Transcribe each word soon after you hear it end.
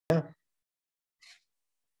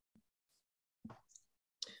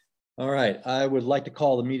All right, I would like to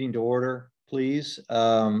call the meeting to order, please.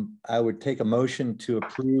 I would take a motion to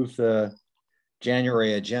approve the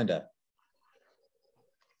January agenda.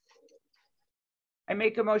 I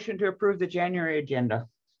make a motion to approve the January agenda.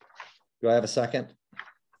 Do I have a second?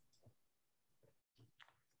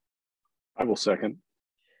 I will second.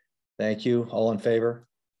 Thank you. All in favor?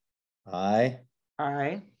 Aye.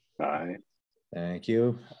 Aye. Aye. Thank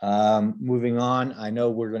you. Moving on, I know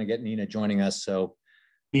we're going to get Nina joining us, so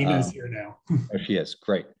Nina's here now. oh, she is.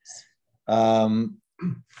 Great.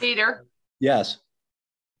 Peter? Yes.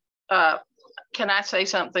 Can I say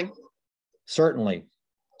something? Certainly.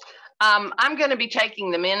 I'm going to be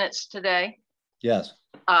taking the minutes today. Yes.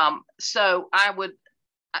 So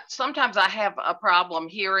sometimes I have a problem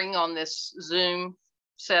hearing on this Zoom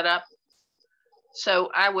setup. So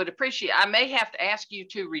I would appreciate, I may have to ask you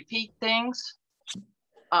to repeat things.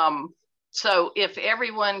 So if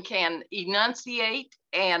everyone can enunciate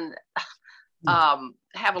and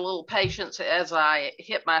have a little patience as I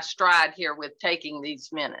hit my stride here with taking these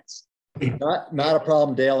minutes. Not a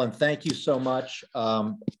problem, Dale, and thank you so much.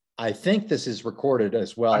 I think this is recorded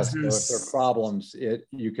as well, so if there are problems,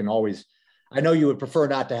 you can always, I know you would prefer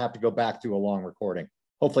not to have to go back through a long recording.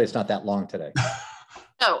 Hopefully it's not that long today.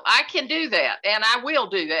 No, I can do that, and I will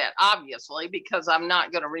do that, obviously, because I'm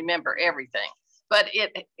not going to remember everything. But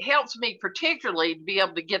it helps me particularly to be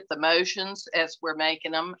able to get the motions as we're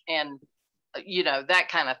making them and, you know, that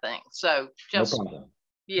kind of thing. So just, no problem.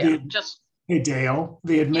 Yeah, Hey, Dale,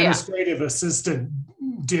 the administrative assistant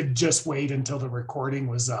did just wait until the recording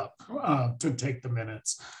was up to take the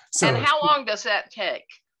minutes. So, and how long does that take?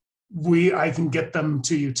 I can get them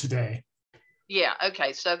to you today. Yeah,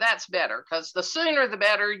 okay, so that's better, because the sooner the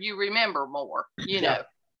better, you remember more, you know.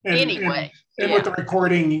 And, anyway. And with the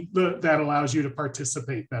recording, that allows you to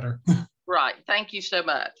participate better. Right, thank you so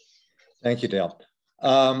much. Thank you, Dale.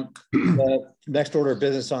 The next order of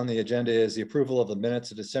business on the agenda is the approval of the minutes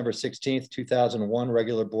of December 16th, 2001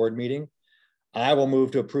 regular board meeting. I will move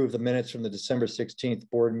to approve the minutes from the December 16th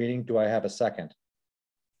board meeting. Do I have a second?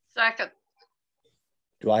 Second.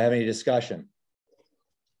 Do I have any discussion?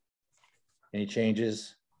 Any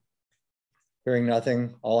changes? Hearing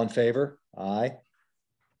nothing, all in favor? Aye.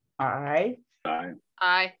 Aye. Aye.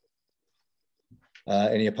 Aye.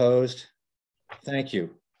 Any opposed? Thank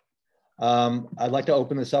you. I'd like to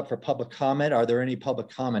open this up for public comment. Are there any public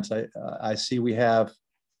comments? I see we have,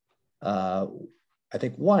 I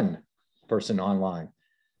think, one person online.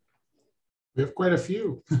 We have quite a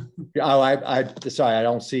few. Oh, sorry, I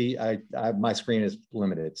don't see, my screen is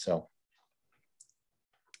limited, so.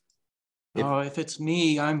 If it's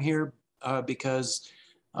me, I'm here because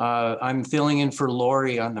I'm filling in for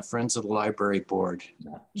Lori on the Friends of the Library board,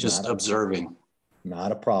 just observing.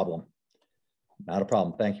 Not a problem. Not a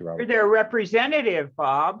problem. Thank you, Robert. You're their representative,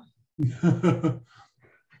 Bob.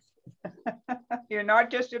 You're not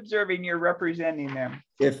just observing, you're representing them.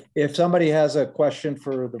 If somebody has a question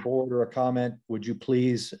for the board or a comment, would you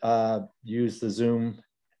please use the Zoom,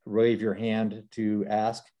 wave your hand to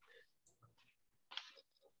ask?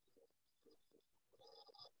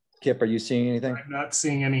 Kip, are you seeing anything? I'm not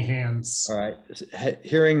seeing any hands. All right,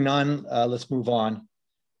 hearing none, let's move on.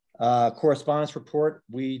 Correspondence report,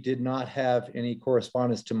 we did not have any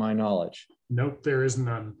correspondence to my knowledge. Nope, there is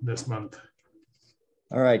none this month.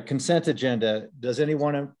 All right, consent agenda. Does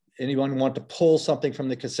anyone want to pull something from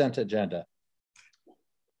the consent agenda?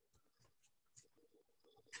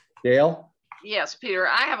 Dale? Yes, Peter,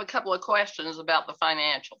 I have a couple of questions about the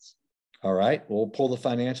financials. All right, we'll pull the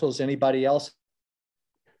financials. Anybody else?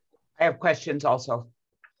 I have questions also.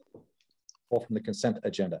 Pull from the consent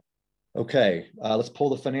agenda. Okay, let's pull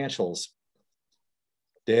the financials.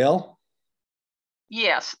 Dale?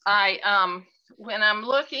 Yes, when I'm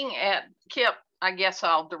looking at Kip, I guess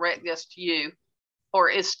I'll direct this to you. Or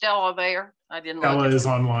is Stella there? I didn't. Stella is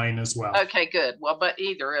online as well. Okay, good. Well, but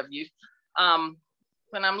either of you.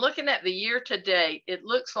 When I'm looking at the year to date, it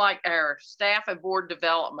looks like our staff and board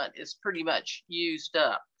development is pretty much used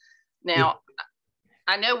up. Now,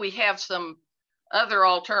 I know we have some other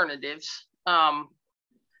alternatives,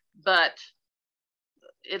 but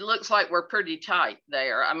it looks like we're pretty tight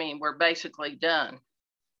there. I mean, we're basically done.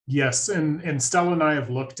 Yes, and Stella and I have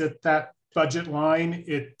looked at that budget line.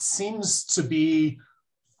 It seems to be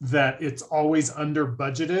that it's always under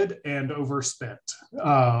budgeted and overspent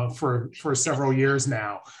for several years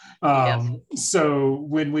now. So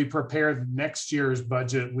when we prepare next year's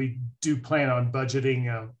budget, we do plan on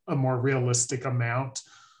budgeting a more realistic amount.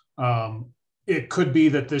 It could be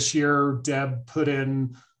that this year Deb put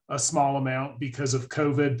in a small amount because of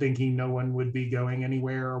COVID, thinking no one would be going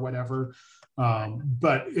anywhere or whatever.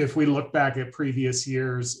 But if we look back at previous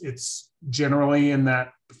years, it's generally in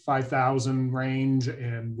that 5,000 range,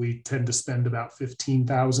 and we tend to spend about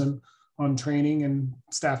 15,000 on training and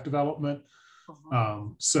staff development.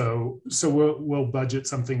 So we'll budget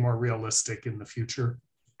something more realistic in the future.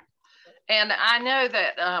 And I know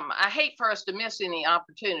that I hate for us to miss any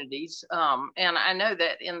opportunities. And I know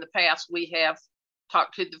that in the past we have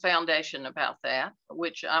talked to the foundation about that,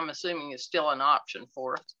 which I'm assuming is still an option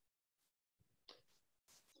for us.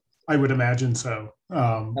 I would imagine so.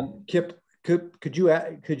 Kip, could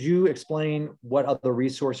you explain what other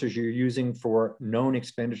resources you're using for known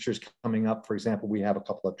expenditures coming up? For example, we have a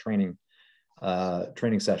couple of training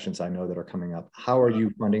sessions I know that are coming up. How are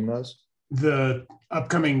you funding those? The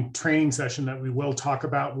upcoming training session that we will talk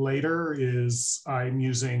about later is I'm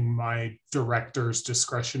using my director's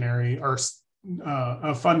discretionary or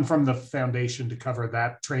a fund from the foundation to cover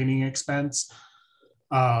that training expense.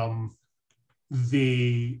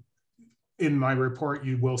 In my report,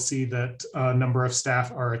 you will see that a number of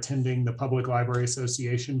staff are attending the Public Library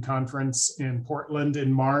Association conference in Portland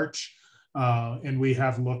in March. And we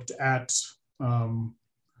have looked at the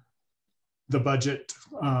budget.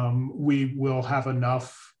 We will have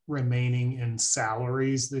enough remaining in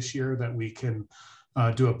salaries this year that we can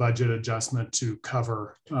do a budget adjustment to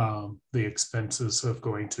cover the expenses of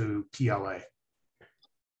going to PLA.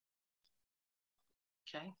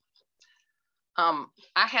 Okay.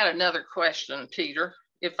 I had another question, Peter,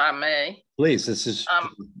 if I may. Please, this is,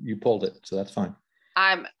 you pulled it, so that's fine.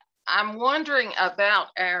 I'm wondering about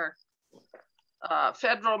our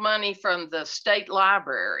federal money from the state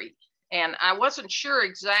library. And I wasn't sure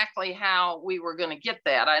exactly how we were going to get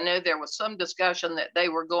that. I know there was some discussion that they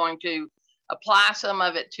were going to apply some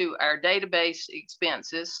of it to our database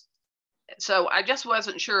expenses. So I just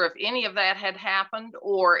wasn't sure if any of that had happened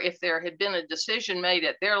or if there had been a decision made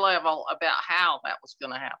at their level about how that was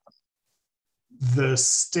going to happen. The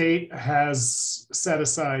state has set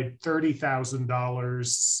aside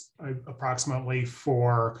 $30,000 approximately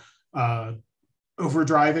for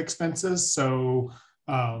overdrive expenses. So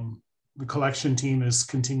the collection team is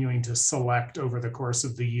continuing to select over the course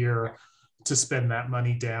of the year to spend that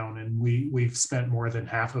money down. And we've spent more than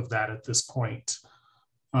half of that at this point.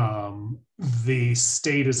 The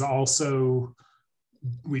state is also,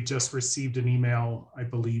 we just received an email, I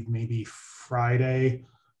believe maybe Friday,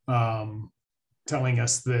 telling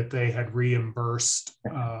us that they had reimbursed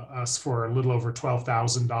us for a little over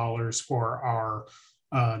 $12,000 for our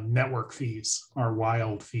network fees, our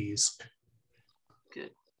wild fees.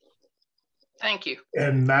 Good. Thank you.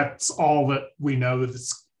 And that's all that we know that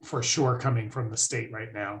it's for sure coming from the state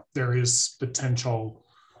right now. There is potential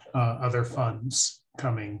other funds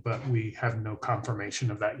coming, but we have no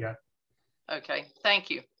confirmation of that yet. Okay,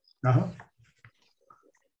 thank you.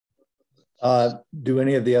 Do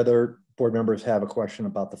any of the other board members have a question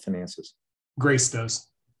about the finances? Grace does.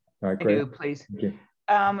 All right, I great. do, please. Thank you.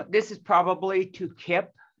 This is probably to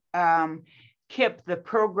Kip. Kip, the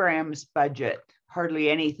programs budget, hardly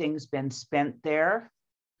anything's been spent there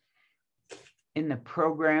in the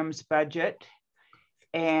programs budget.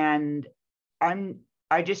 And I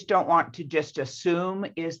just don't want to just assume,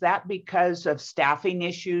 is that because of staffing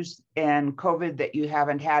issues and COVID that you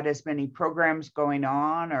haven't had as many programs going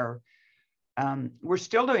on, or we're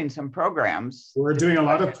still doing some programs? We're doing a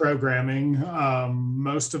lot of programming.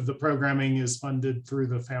 Most of the programming is funded through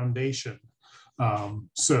the foundation.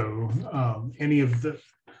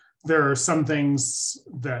 There are some things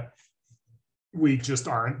that we just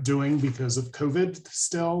aren't doing because of COVID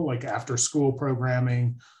still, like after school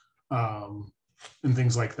programming, and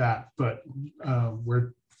things like that. But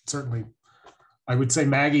we're certainly, I would say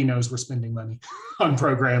Maggie knows we're spending money on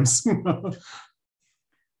programs.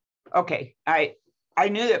 Okay, I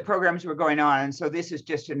knew that programs were going on, and so this is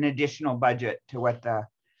just an additional budget to what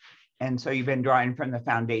and so you've been drawing from the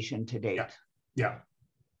foundation to date. Yeah.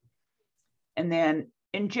 And then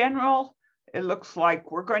in general, it looks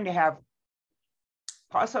like we're going to have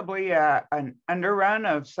possibly an underrun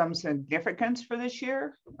of some significance for this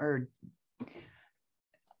year, or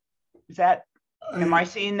is that, am I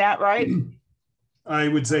seeing that right? I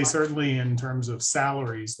would say certainly in terms of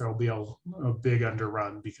salaries, there'll be a big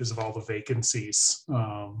underrun because of all the vacancies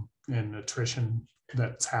and attrition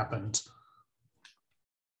that's happened.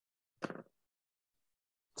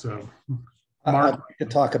 So I'd like to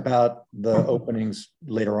talk about the openings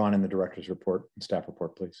later on in the director's report and staff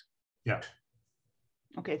report, please. Yeah.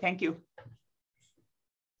 Okay, thank you.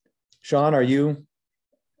 Sean, are you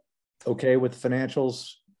okay with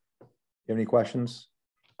financials? You have any questions?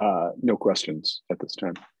 No questions at this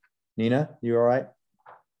time. Nina, you all right?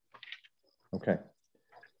 Okay.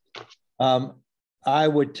 I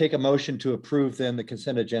would take a motion to approve then the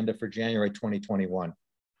consent agenda for January 2021.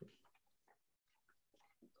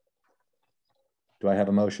 Do I have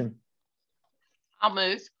a motion? I'll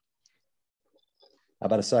move. How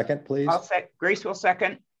about a second, please? Grace will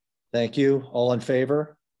second. Thank you. All in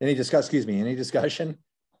favor? Any discussion?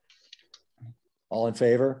 All in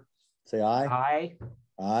favor? Say aye. Aye.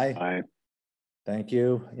 Aye. Aye. Thank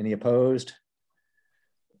you. Any opposed?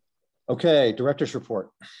 Okay, director's report.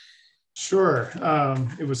 Sure.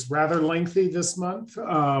 It was rather lengthy this month.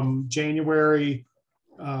 January,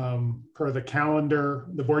 per the calendar,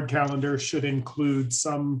 the board calendar should include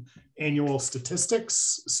some annual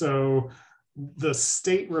statistics. So the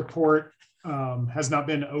state report has not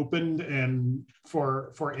been opened and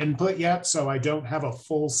for input yet. So I don't have a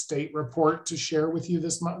full state report to share with you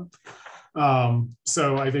this month.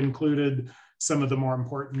 So I've included some of the more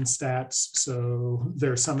important stats. So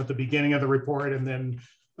there's some at the beginning of the report, and then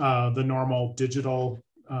the normal digital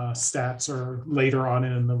stats are later on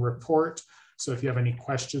in the report. So if you have any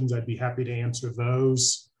questions, I'd be happy to answer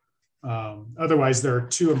those. Otherwise, there are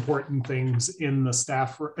two important things in my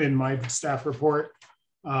staff report.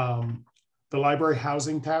 The Library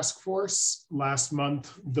Housing Task Force, last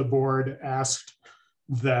month, the board asked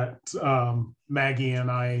that Maggie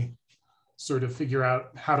and I sort of figure out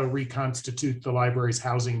how to reconstitute the library's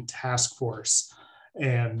housing task force.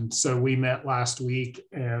 And so we met last week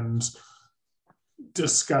and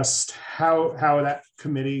discussed how that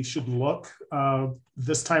committee should look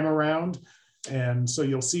this time around. And so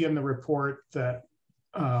you'll see in the report that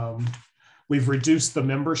we've reduced the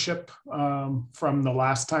membership from the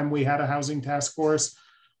last time we had a housing task force,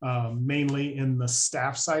 mainly in the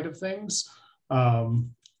staff side of things.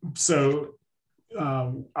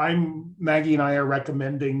 Maggie and I are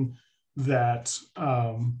recommending that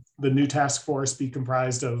the new task force be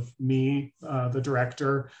comprised of me, the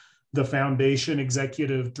director, the foundation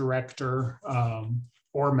executive director,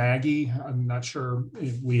 or Maggie. I'm not sure.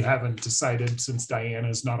 We haven't decided since Diana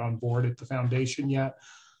is not on board at the foundation yet.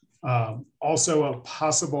 Also a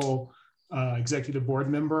possible executive board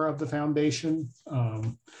member of the foundation.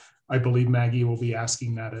 I believe Maggie will be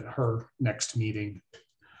asking that at her next meeting.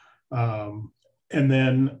 And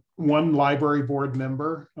then one library board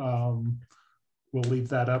member. We'll leave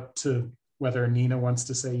that up to whether Nina wants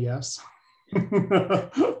to say yes.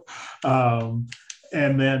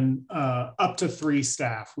 And then up to 3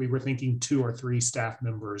 staff. We were thinking 2 or 3 staff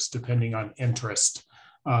members, depending on interest.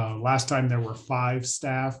 Last time there were 5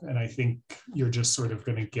 staff, and I think you're just sort of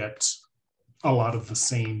going to get a lot of the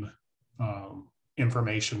same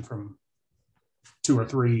information from 2 or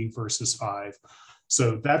 3 versus 5.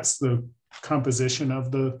 So that's the composition of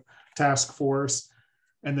the task force.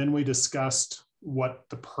 And then we discussed what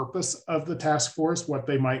the purpose of the task force, what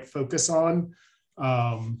they might focus on.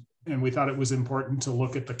 And we thought it was important to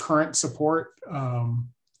look at the current support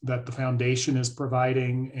that the foundation is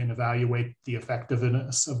providing and evaluate the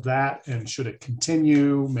effectiveness of that. And should it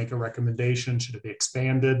continue, make a recommendation, should it be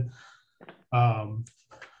expanded?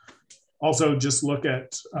 Also just look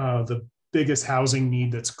at the biggest housing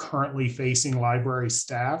need that's currently facing library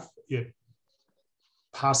staff. It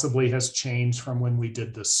possibly has changed from when we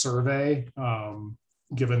did the survey,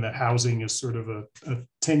 given that housing is sort of a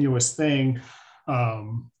tenuous thing.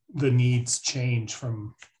 The needs change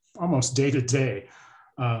from almost day to day.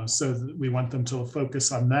 So we want them to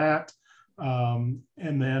focus on that. And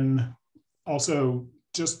then also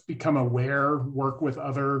just become aware, work with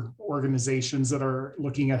other organizations that are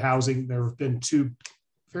looking at housing. There have been 2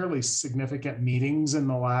 fairly significant meetings in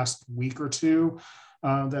the last week or 2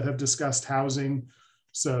 that have discussed housing.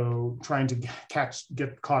 So trying to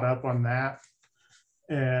get caught up on that.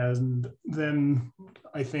 And then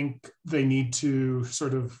I think they need to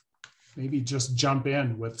sort of maybe just jump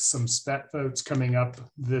in with some spec votes coming up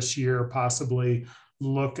this year, possibly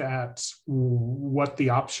look at what the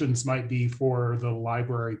options might be for the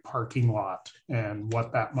library parking lot and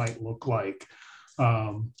what that might look like.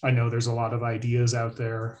 I know there's a lot of ideas out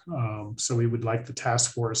there. So we would like the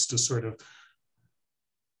task force to sort of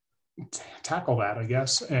tackle that, I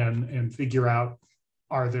guess, and figure out,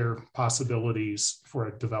 are there possibilities for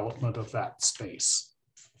a development of that space?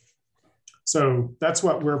 So that's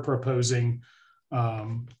what we're proposing.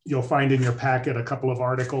 You'll find in your packet a couple of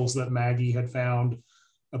articles that Maggie had found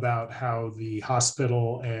about how the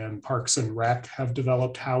hospital and Parks and Rec have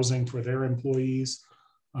developed housing for their employees.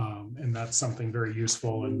 And that's something very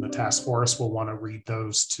useful, and the task force will want to read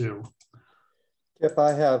those too. If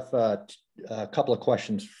I have a couple of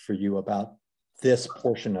questions for you about this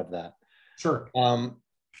portion of that. Sure.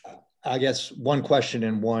 I guess one question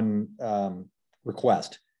and one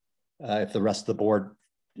request, if the rest of the board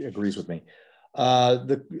agrees with me.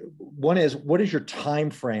 The one is, what is your time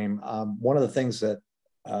frame? One of the things that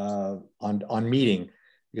on meeting,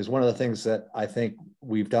 because one of the things that I think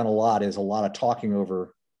we've done a lot is a lot of talking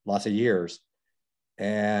over lots of years.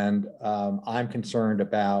 And I'm concerned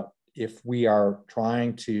about if we are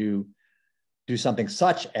trying to do something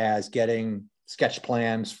such as getting sketch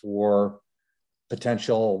plans for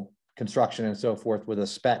potential construction and so forth with a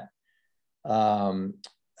spec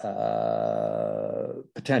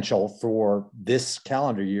potential for this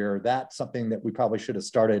calendar year, that's something that we probably should have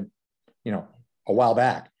started, you know, a while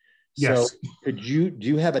back. Yes. So do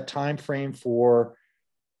you have a time frame for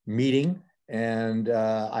meeting? And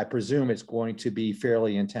I presume it's going to be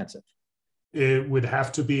fairly intensive. It would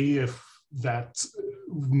have to be, if that,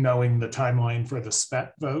 knowing the timeline for the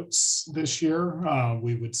spec votes this year,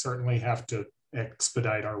 we would certainly have to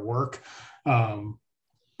expedite our work.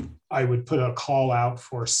 I would put a call out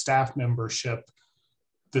for staff membership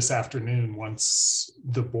this afternoon once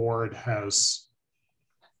the board has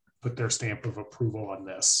put their stamp of approval on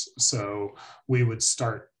this. So we would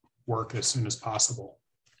start work as soon as possible.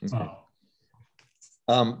 Okay.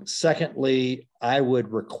 Secondly, I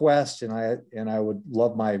would request, and I would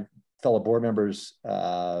love my fellow board members'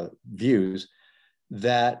 views,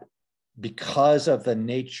 that because of the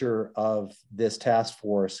nature of this task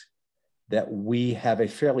force, that we have a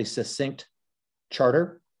fairly succinct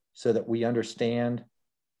charter so that we understand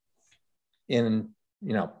in,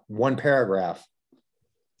 you know, one paragraph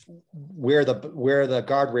where the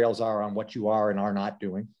guardrails are on what you are and are not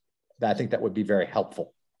doing. I think that would be very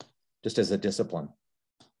helpful, just as a discipline.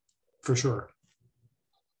 For sure.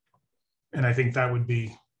 And I think that would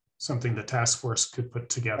be something the task force could put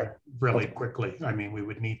together really quickly. I mean, we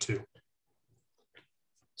would need to.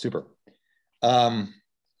 Super.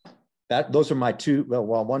 Those are my two,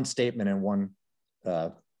 well, one statement and one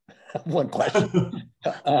one question.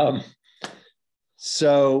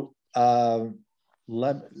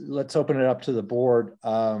 Let's open it up to the board.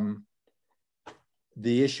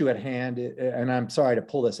 The issue at hand, and I'm sorry to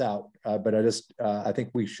pull this out, but I think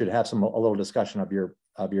we should have a little discussion of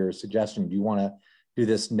your suggestion. Do you want to do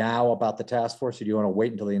this now about the task force, or do you want to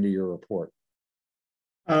wait until the end of your report?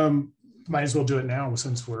 Might as well do it now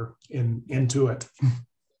since we're into it.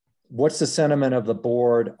 What's the sentiment of the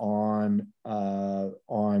board on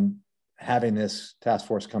having this task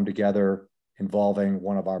force come together involving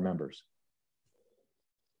one of our members?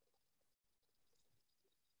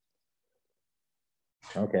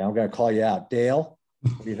 Okay, I'm going to call you out. Dale,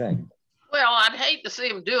 what do you think? Well, I'd hate to see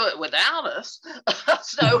them do it without us.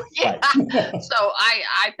 So, yeah. So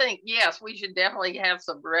I think, yes, we should definitely have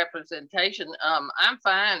some representation. I'm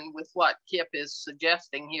fine with what Kip is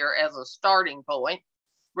suggesting here as a starting point,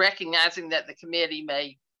 recognizing that the committee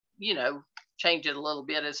may, you know, change it a little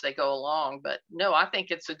bit as they go along. But no, I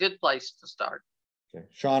think it's a good place to start. Okay.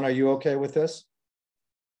 Sean, are you okay with this?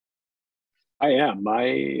 I am. I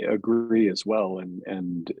agree as well,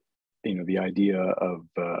 and you know, the idea of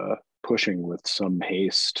pushing with some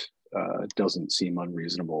haste doesn't seem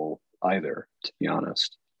unreasonable either, to be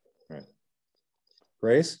honest. Right.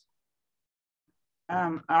 Grace?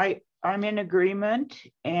 I'm in agreement,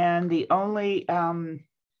 and the only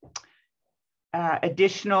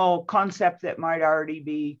additional concept that might already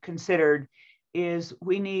be considered is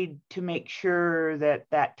we need to make sure that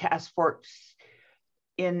that task force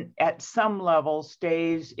at some level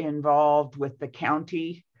stays involved with the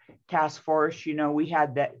county task force. You know, we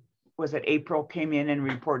had that, was it April came in and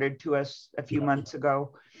reported to us a few months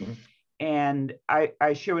ago. Mm-hmm. And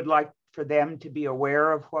I sure would like for them to be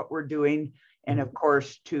aware of what we're doing. And of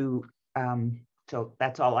course so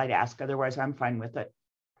that's all I'd ask. Otherwise I'm fine with it.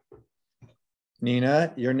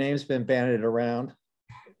 Nina, your name's been bandied around.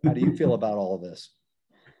 How do you feel about all of this?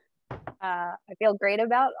 I feel great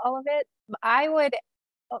about all of it.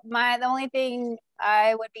 The only thing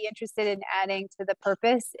I would be interested in adding to the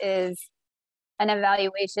purpose is an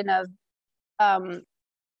evaluation of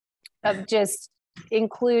just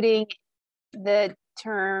including the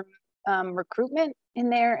term recruitment in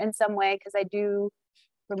there in some way, because I do,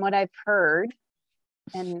 from what I've heard,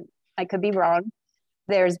 and I could be wrong,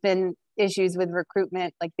 there's been issues with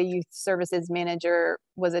recruitment, like the youth services manager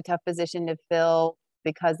was a tough position to fill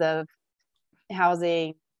because of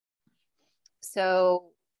housing. So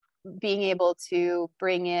being able to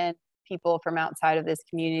bring in people from outside of this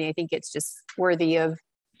community, I think it's just worthy of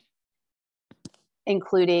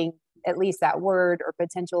including at least that word, or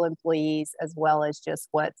potential employees, as well as just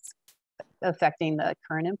what's affecting the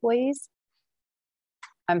current employees.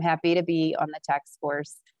 I'm happy to be on the task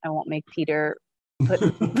force. I won't make Peter put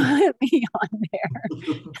me on there.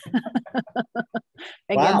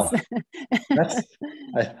 Wow. That's,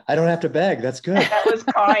 I don't have to beg. That's good. That was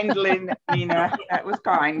kind, Nina. That was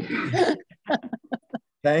kind.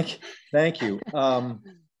 Thank you.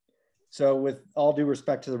 So with all due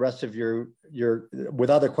respect to the rest of with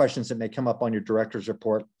other questions that may come up on your director's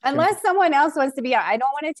report. Unless someone else wants to be out. I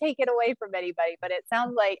don't want to take it away from anybody, but it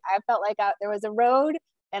sounds like I felt like there was a road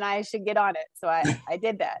and I should get on it. So I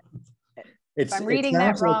did that. If I'm reading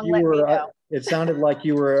that wrong, let me know. It sounded like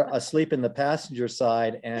you were asleep in the passenger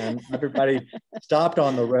side and everybody stopped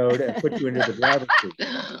on the road and put you into the driver's seat.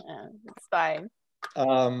 It's fine.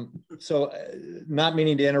 So not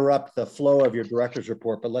meaning to interrupt the flow of your director's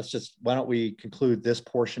report, but why don't we conclude this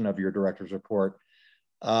portion of your director's report?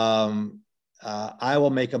 I will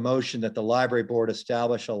make a motion that the library board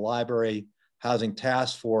establish a library housing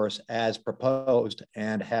task force as proposed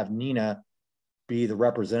and have Nina be the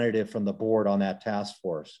representative from the board on that task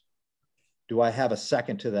force. Do I have a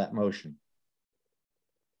second to that motion?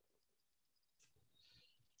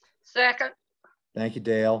 Second. Thank you,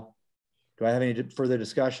 Dale. Do I have any further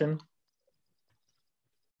discussion?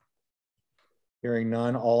 Hearing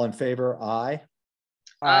none, all in favor, aye.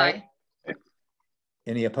 Aye.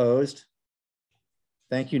 Any opposed?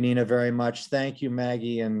 Thank you, Nina, very much. Thank you,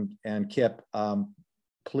 Maggie and Kip.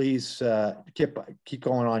 Please, Kip, keep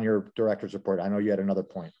going on your director's report. I know you had another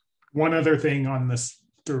point. One other thing on this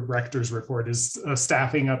director's report is a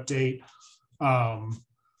staffing update.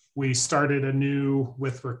 We started anew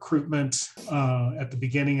with recruitment at the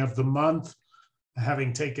beginning of the month,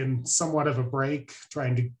 having taken somewhat of a break,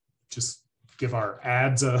 trying to just give our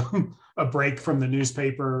ads a break from the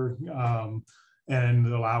newspaper and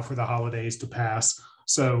allow for the holidays to pass.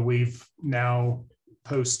 So we've now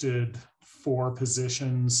posted 4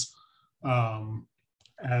 positions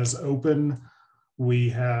as open. We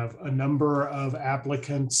have a number of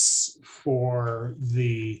applicants for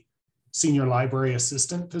the senior library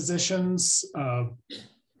assistant positions.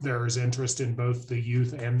 There is interest in both the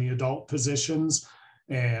youth and the adult positions,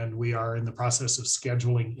 and we are in the process of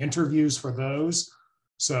scheduling interviews for those.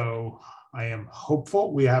 So I am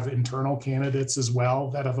hopeful. We have internal candidates as well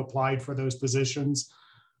that have applied for those positions.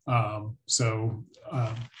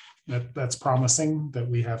 That's promising that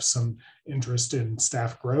we have some interest in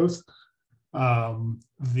staff growth.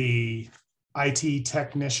 The IT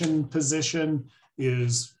technician position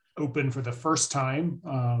is open for the first time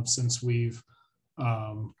since we've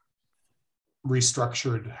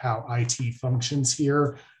restructured how IT functions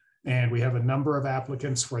here. And we have a number of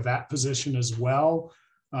applicants for that position as well.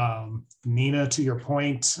 Nina, to your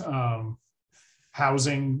point,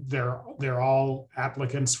 housing, they're all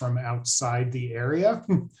applicants from outside the area.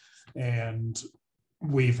 And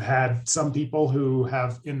we've had some people who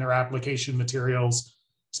have in their application materials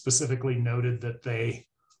specifically noted that they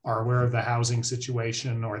are aware of the housing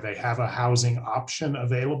situation or they have a housing option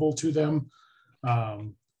available to them.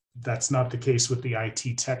 That's not the case with the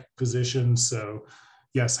IT tech position. So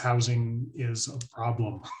yes, housing is a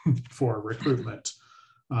problem for recruitment.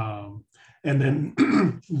 And then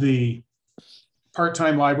the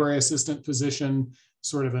part-time library assistant position,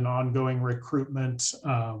 sort of an ongoing recruitment.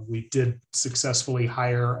 We did successfully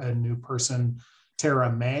hire a new person,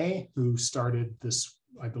 Tara May, who started this,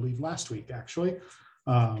 I believe, last week, actually.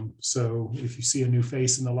 So if you see a new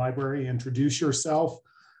face in the library, introduce yourself.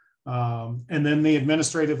 And then the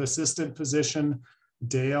administrative assistant position,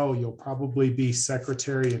 Dale, you'll probably be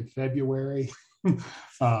secretary in February.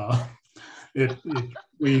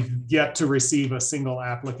 We've yet to receive a single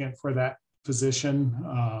applicant for that position.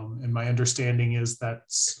 And my understanding is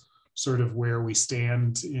that's sort of where we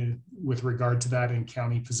stand with regard to that in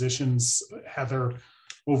county positions. Heather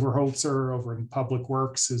Overholzer over in Public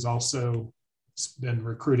Works has also been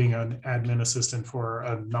recruiting an admin assistant for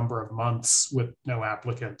a number of months with no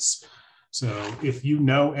applicants. So if you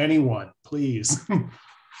know anyone, please,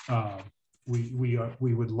 we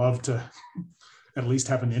would love to at least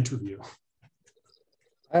have an interview.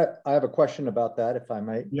 I have a question about that, if I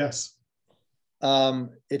might. Yes.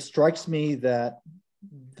 It strikes me that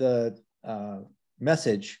the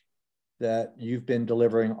message that you've been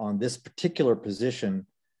delivering on this particular position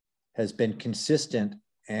has been consistent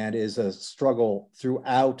and is a struggle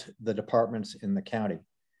throughout the departments in the county.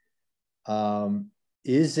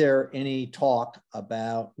 Is there any talk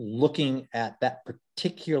about looking at that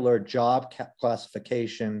particular job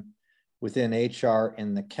classification within HR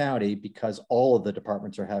in the county, because all of the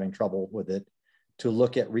departments are having trouble with it, to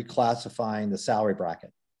look at reclassifying the salary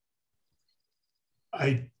bracket?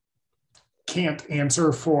 I can't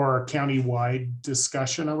answer for county-wide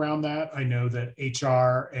discussion around that. I know that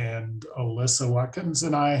HR and Alyssa Watkins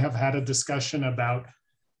and I have had a discussion about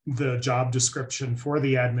the job description for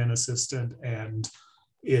the admin assistant, and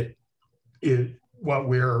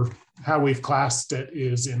how we've classed it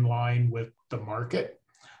is in line with the market.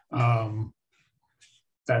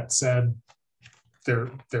 That said, there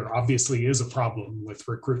obviously is a problem with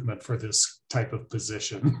recruitment for this type of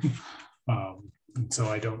position. And so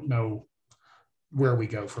I don't know where we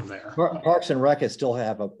go from there. Parks and Rec still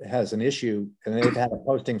has an issue, and they've had a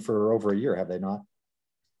posting for over a year, have they not?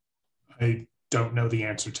 I don't know the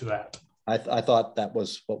answer to that. I thought that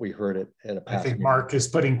was what we heard at a past I think meeting. Mark is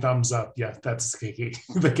putting thumbs up. Yeah, that's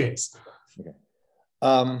the case.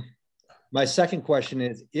 Okay. My second question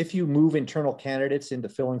is, if you move internal candidates into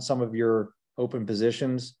filling some of your open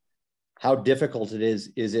positions, how difficult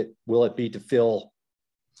will it be to fill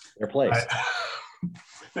their place?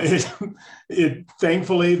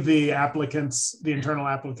 Thankfully, the internal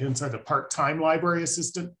applicants are the part-time library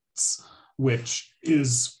assistants, which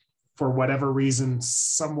is, for whatever reason,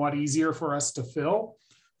 somewhat easier for us to fill.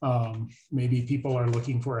 Maybe people are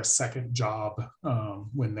looking for a second job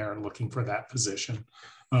when they're looking for that position.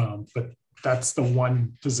 But that's the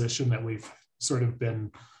one position that we've sort of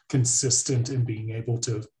been consistent in being able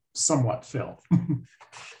to somewhat fill.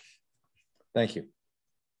 Thank you.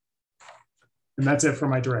 And that's it for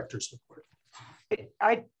my director's report.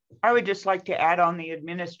 I would just like to add on the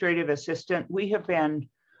administrative assistant. We have been,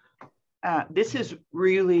 this is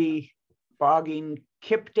really bogging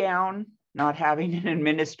Kip down, not having an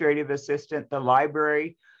administrative assistant. The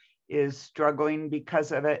library is struggling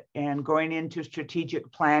because of it, and going into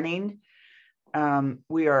strategic planning.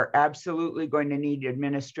 We are absolutely going to need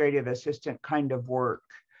administrative assistant kind of work.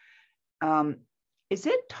 Is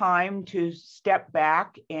it time to step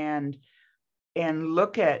back and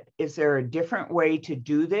look at, is there a different way to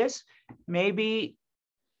do this? Maybe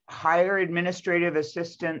hire administrative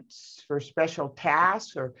assistants for special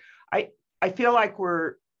tasks, or I feel like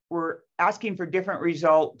we're asking for different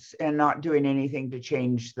results and not doing anything to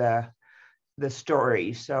change the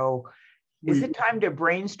story. So is it time to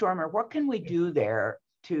brainstorm, or what can we do there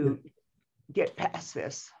to get past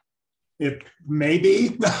this? It may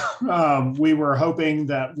be. We were hoping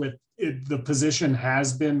that the position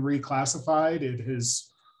has been reclassified. It has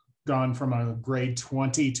gone from a grade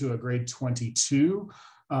 20 to a grade 22.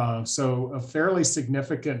 So a fairly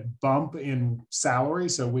significant bump in salary.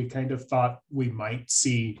 So we kind of thought we might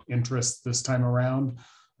see interest this time around.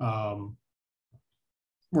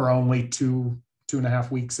 We're only two and a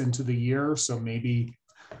half weeks into the year, so maybe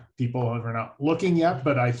people are not looking yet,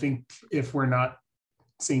 but I think if we're not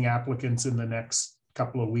seeing applicants in the next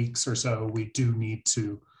couple of weeks or so, we do need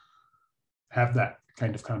to have that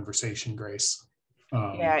kind of conversation, Grace.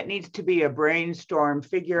 Yeah, it needs to be a brainstorm,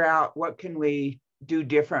 figure out what can we do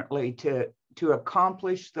differently to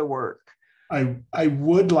accomplish the work. I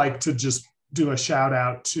would like to just do a shout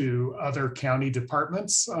out to other county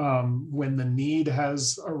departments. When the need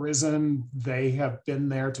has arisen, they have been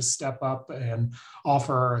there to step up and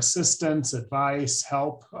offer assistance, advice,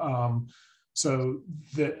 help. So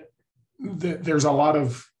there's a lot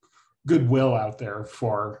of goodwill out there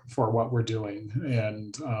for what we're doing.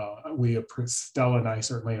 And Stella and I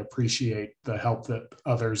certainly appreciate the help that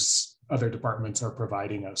other departments are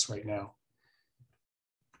providing us right now.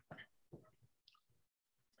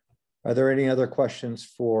 Are there any other questions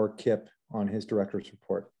for Kip on his director's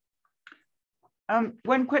report?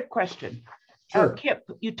 One quick question. Sure. Kip,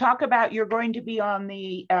 you talk about you're going to be on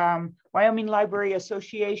the Wyoming Library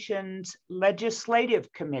Association's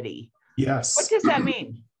legislative committee. Yes. What does that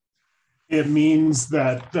mean? It means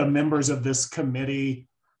that the members of this committee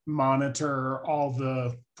monitor all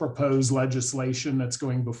the proposed legislation that's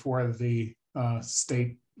going before the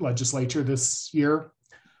state legislature this year,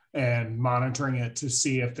 and monitoring it to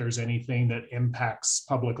see if there's anything that impacts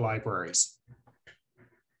public libraries.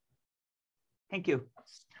 Thank you.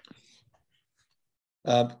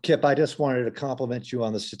 Kip, I just wanted to compliment you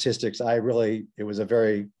on the statistics. It was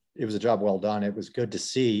a job well done. It was good to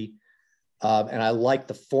see. And I like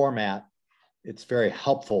the format. It's very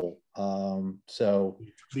helpful. So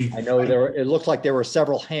I know it looked like there were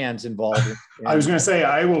several hands involved. I was going to say,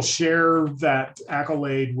 I will share that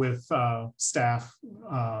accolade with staff.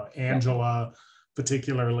 Angela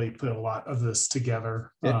particularly put a lot of this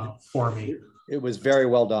together for me. It was very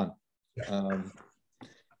well done. Yeah.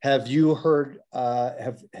 Have you heard,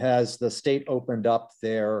 has the state opened up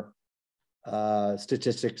their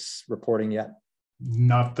statistics reporting yet?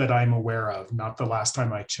 Not that I'm aware of, not the last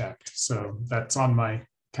time I checked. So that's on my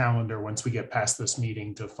calendar once we get past this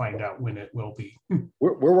meeting to find out when it will be.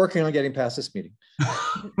 We're working on getting past this meeting.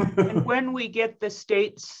 And when we get the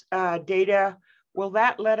state's data, will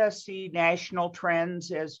that let us see national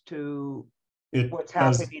trends as to what's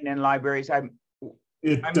happening in libraries? I'm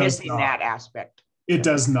missing that aspect. It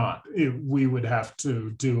does not. We would have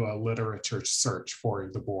to do a literature search for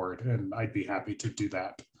the board, and I'd be happy to do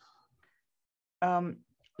that.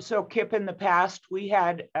 So Kip, in the past, we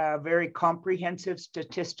had a very comprehensive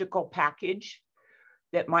statistical package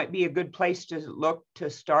that might be a good place to look to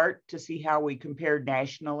start to see how we compared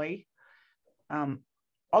nationally.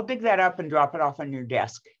 I'll dig that up and drop it off on your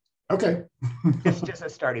desk. Okay. Just as a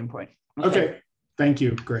starting point. Okay. Thank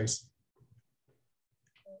you, Grace.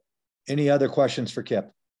 Any other questions for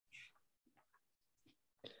Kip?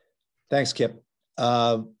 Thanks, Kip.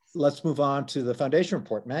 Let's move on to the foundation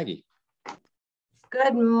report. Maggie.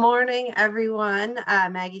 Good morning, everyone.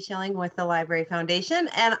 Maggie Schilling with the Library Foundation.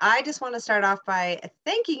 And I just want to start off by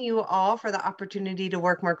thanking you all for the opportunity to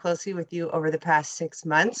work more closely with you over the past 6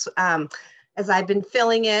 months. As I've been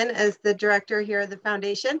filling in as the director here at the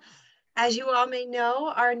foundation. As you all may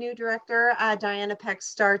know, our new director, Diana Peck,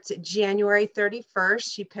 starts January 31st.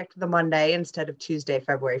 She picked the Monday instead of Tuesday,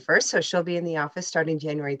 February 1st. So she'll be in the office starting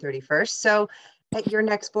January 31st. So at your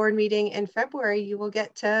next board meeting in February, you will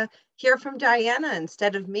get to hear from Diana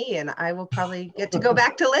instead of me, and I will probably get to go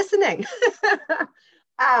back to listening.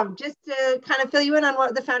 Just to kind of fill you in on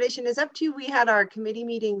what the foundation is up to, we had our committee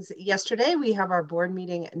meetings yesterday. We have our board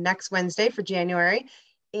meeting next Wednesday for January.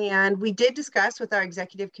 And we did discuss with our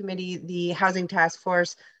executive committee the Housing Task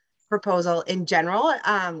Force proposal in general.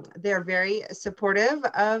 They're very supportive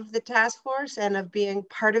of the task force and of being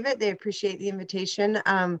part of it. They appreciate the invitation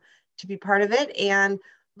to be part of it and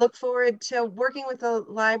look forward to working with the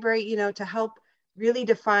library, you know, to help really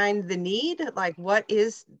define the need, like what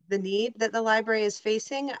is the need that the library is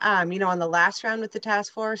facing. You know, on the last round with the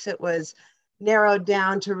task force, it was narrowed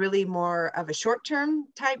down to really more of a short-term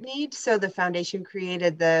type need. So the foundation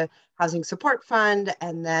created the Housing Support Fund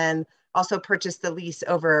and then also purchased the lease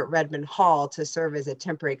over at Redmond Hall to serve as a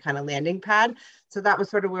temporary kind of landing pad. So that was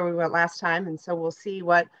sort of where we went last time. And so we'll see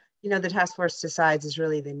what, you know, the task force decides is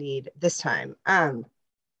really the need this time.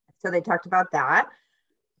 So they talked about that.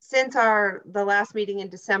 Since the last meeting in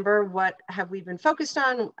December, what have we been focused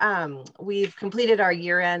on? We've completed our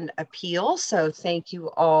year-end appeal. So thank you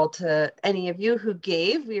all to any of you who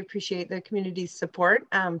gave. We appreciate the community's support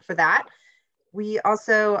for that. We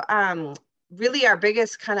also, really our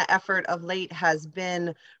biggest kind of effort of late has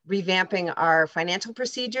been revamping our financial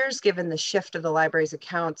procedures, given the shift of the library's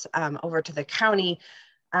accounts over to the county.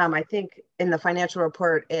 I think in the financial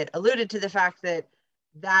report, it alluded to the fact that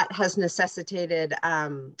that has necessitated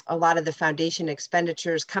a lot of the foundation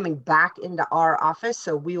expenditures coming back into our office.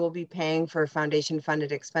 So we will be paying for foundation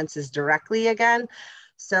funded expenses directly again.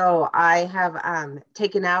 So I have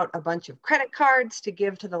taken out a bunch of credit cards to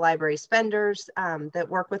give to the library spenders that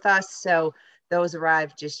work with us. So those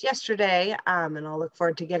arrived just yesterday and I'll look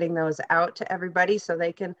forward to getting those out to everybody so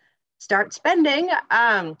they can start spending.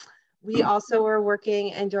 We also are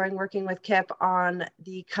enjoying working with Kip on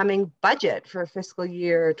the coming budget for fiscal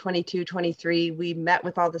year 22-23. We met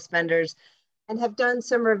with all the spenders and have done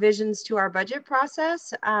some revisions to our budget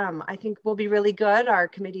process. I think will be really good. Our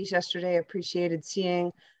committees yesterday appreciated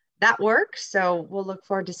seeing that work. So we'll look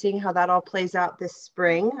forward to seeing how that all plays out this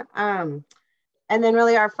spring. And then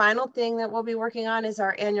really our final thing that we'll be working on is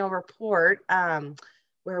our annual report,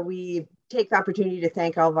 where we take the opportunity to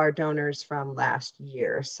thank all of our donors from last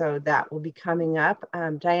year. So that will be coming up.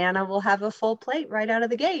 Diana will have a full plate right out of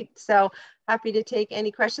the gate. So happy to take any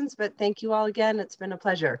questions, but thank you all again. It's been a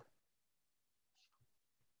pleasure.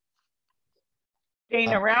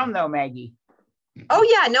 Staying around though, Maggie. Oh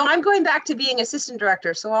yeah, no, I'm going back to being assistant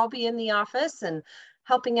director. So I'll be in the office and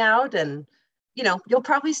helping out and, you know, you'll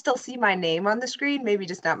probably still see my name on the screen, maybe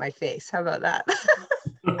just not my face. How about that?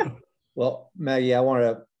 Well, Maggie, I want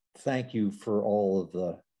to thank you for all of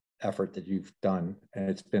the effort that you've done. And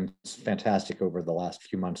it's been fantastic over the last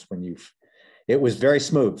few months when it was very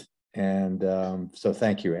smooth. And so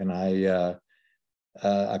thank you. And I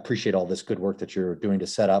appreciate all this good work that you're doing to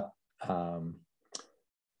set up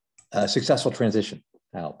a successful transition.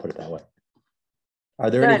 I'll put it that way. Are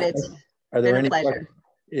there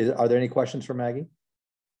any questions for Maggie?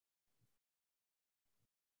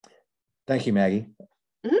 Thank you, Maggie.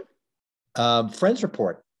 Mm-hmm. Friends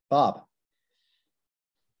report, Bob.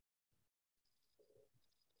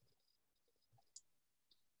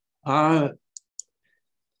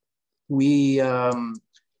 We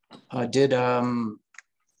did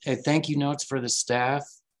a thank you notes for the staff.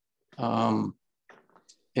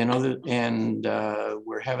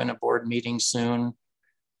 we're having a board meeting soon.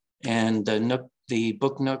 And the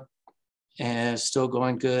book nook is still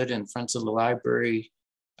going good, and Friends of the Library,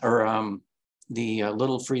 or the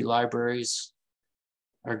little free libraries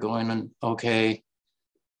are going okay.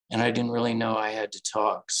 And I didn't really know I had to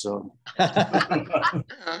talk, so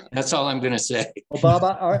that's all I'm going to say. Well,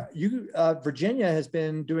 Bob, Virginia has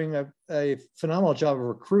been doing a phenomenal job of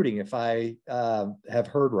recruiting, if I have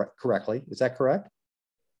heard correctly. Is that correct?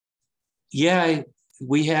 Yeah,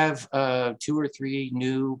 we have 2 or 3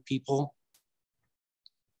 new people,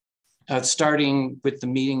 starting with the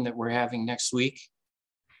meeting that we're having next week.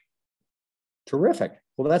 Terrific.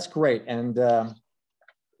 Well, that's great. And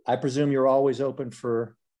I presume you're always open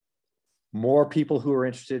for more people who are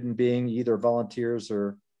interested in being either volunteers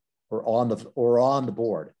or on the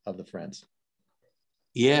board of the Friends.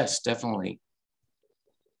 Yes, definitely.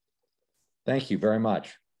 Thank you very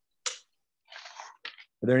much.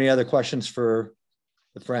 Are there any other questions for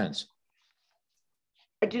the Friends?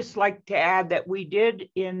 I'd just like to add that we did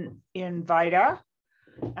in VITA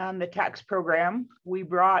on the tax program, we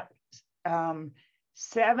brought 7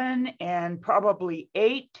 and probably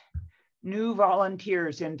 8 new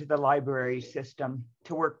volunteers into the library system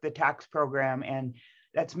to work the tax program. And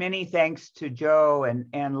that's many thanks to Joe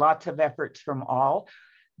and lots of efforts from all,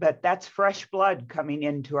 but that's fresh blood coming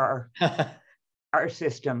into our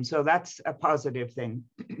system. So that's a positive thing.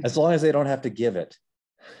 As long as they don't have to give it.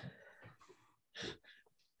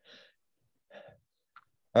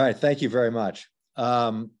 All right, thank you very much.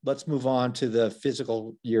 Let's move on to the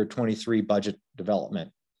fiscal year 23 budget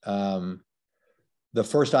development. The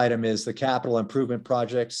first item is the capital improvement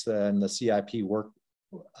projects and the CIP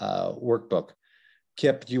workbook.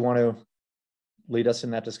 Kip, do you want to lead us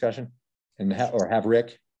in that discussion or have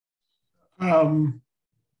Rick? Well,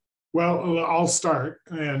 I'll start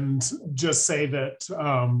and just say that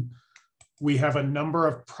we have a number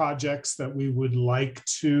of projects that we would like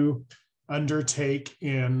to undertake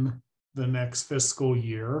in the next fiscal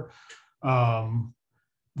year.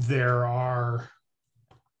 There are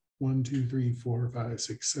 1, 2, 3, 4, 5,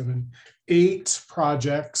 6, 7, 8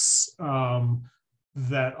 projects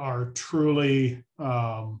that are truly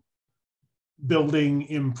building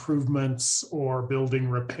improvements or building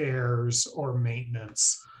repairs or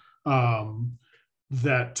maintenance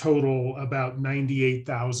that total about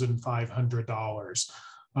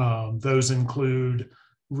 $98,500. Those include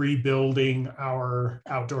rebuilding our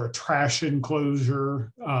outdoor trash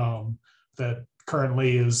enclosure that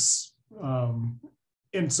currently is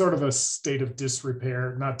in sort of a state of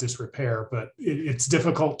disrepair, not disrepair, but it's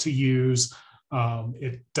difficult to use.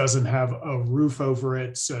 It doesn't have a roof over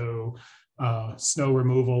it, so snow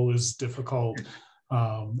removal is difficult.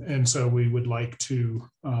 And so we would like to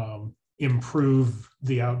improve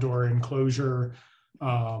the outdoor enclosure.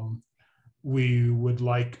 We would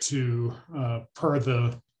like to, per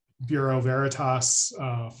the Bureau Veritas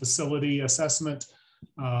facility assessment,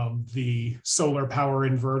 the solar power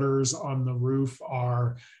inverters on the roof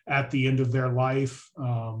are at the end of their life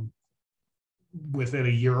within a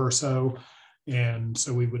year or so. And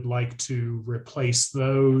so we would like to replace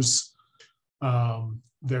those.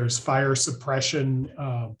 There's fire suppression,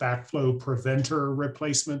 backflow preventer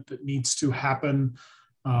replacement that needs to happen.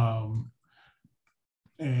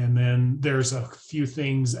 And then there's a few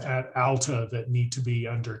things at Alta that need to be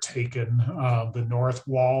undertaken. The north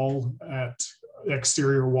wall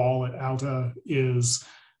exterior wall at Alta is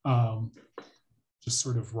just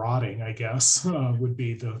sort of rotting, I guess, would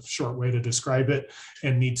be the short way to describe it,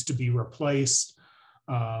 and needs to be replaced.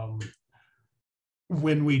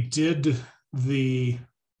 When we did the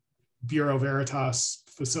Bureau Veritas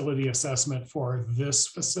facility assessment for this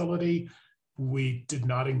facility, we did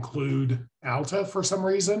not include Alta for some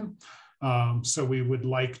reason. So we would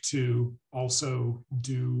like to also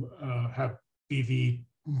have BV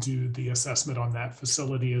do the assessment on that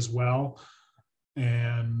facility as well.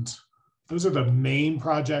 And those are the main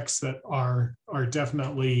projects that are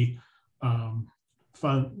definitely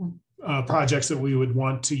fun projects that we would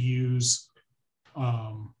want to use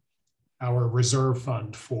our reserve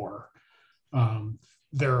fund for.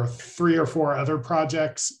 There are 3 or 4 other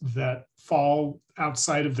projects that fall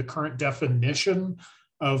outside of the current definition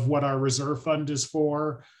of what our reserve fund is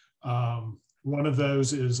for. One of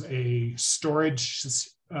those is a storage.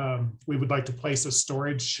 We would like to place a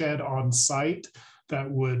storage shed on site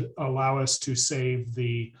that would allow us to save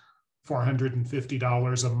the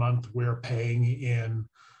 $450 a month we're paying in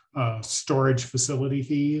storage facility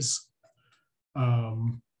fees.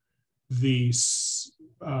 The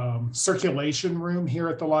circulation room here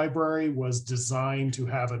at the library was designed to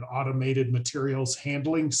have an automated materials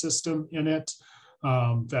handling system in it.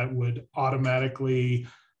 that would automatically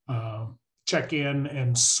check in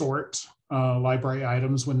and sort library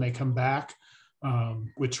items when they come back,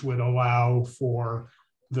 which would allow for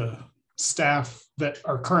the staff that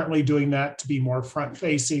are currently doing that to be more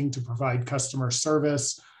front-facing to provide customer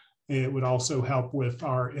service. It would also help with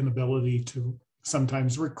our inability to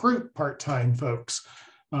sometimes recruit part-time folks.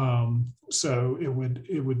 So it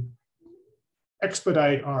would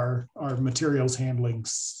expedite our materials handling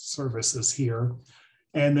services here.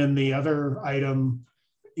 And then the other item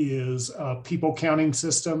is a people counting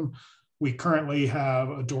system. We currently have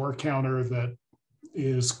a door counter that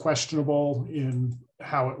is questionable in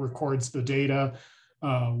how it records the data.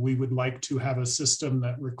 We would like to have a system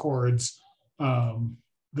that records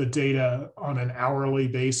the data on an hourly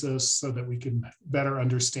basis so that we can better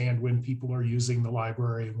understand when people are using the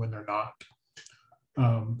library and when they're not.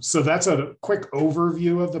 So that's a quick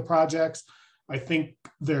overview of the projects. I think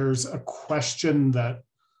there's a question that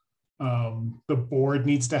the board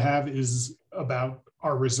needs to have is about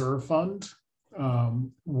our reserve fund.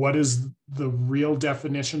 What is the real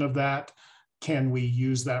definition of that? Can we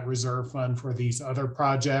use that reserve fund for these other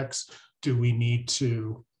projects? Do we need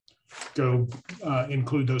to go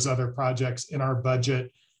include those other projects in our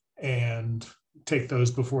budget and take those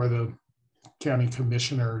before the county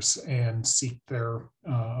commissioners and seek their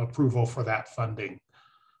approval for that funding?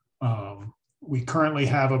 We currently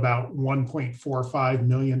have about $1.45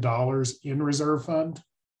 million in reserve fund.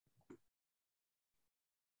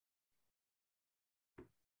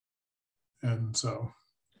 And so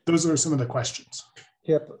those are some of the questions.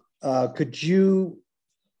 Kip, could you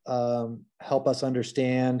help us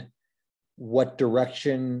understand what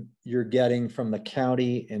direction you're getting from the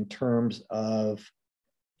county in terms of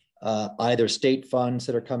either state funds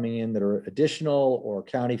that are coming in that are additional or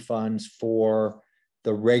county funds for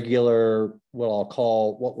the regular, what I'll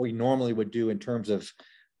call what we normally would do in terms of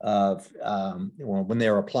when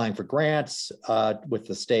they're applying for grants with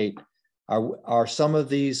the state? Are some of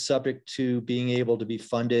these subject to being able to be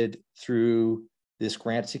funded through this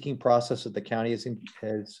grant seeking process that the county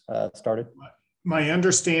has started? My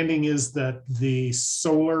understanding is that the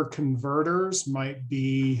solar converters might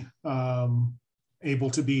be able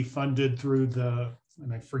to be funded through the,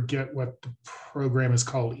 and I forget what the program is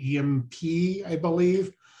called, EMP, I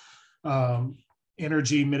believe,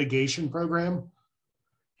 Energy Mitigation Program.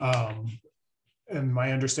 And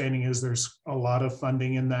my understanding is there's a lot of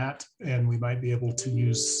funding in that, and we might be able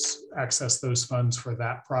to access those funds for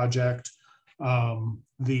that project.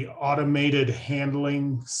 The automated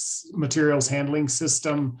materials handling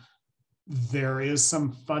system, there is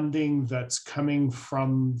some funding that's coming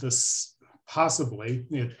from this, possibly.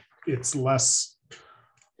 It's less,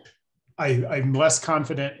 I'm less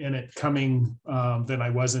confident in it coming than I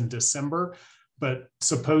was in December, but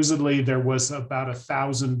supposedly there was about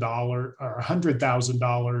 $1,000 or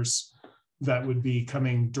 $100,000 that would be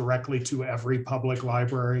coming directly to every public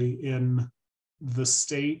library in the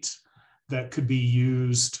state that could be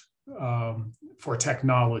used for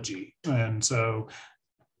technology. And so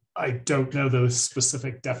I don't know the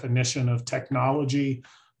specific definition of technology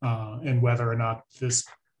and whether or not this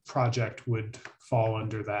project would fall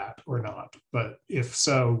under that or not. But if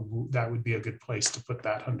so, that would be a good place to put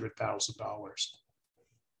that $100,000.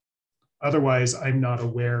 Otherwise, I'm not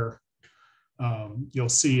aware. You'll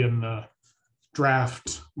see in the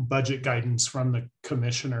draft budget guidance from the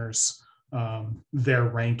commissioners their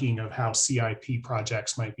ranking of how CIP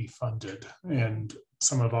projects might be funded. And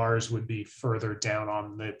some of ours would be further down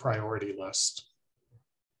on the priority list.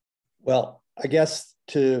 Well, I guess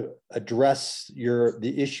to address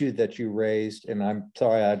the issue that you raised, and I'm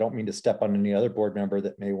sorry, I don't mean to step on any other board member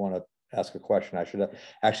that may want to ask a question. I should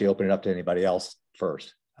actually open it up to anybody else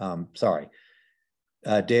first. Sorry.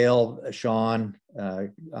 Dale, Sean,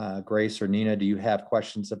 Grace, or Nina, do you have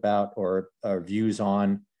questions about or views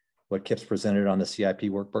on what Kip's presented on the CIP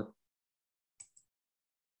workbook?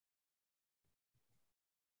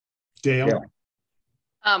 Dale?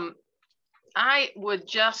 I would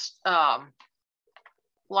just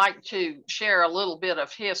like to share a little bit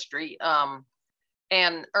of history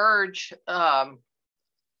and urge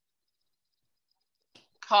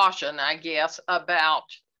caution, I guess, about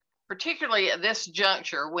particularly at this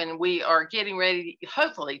juncture when we are getting ready,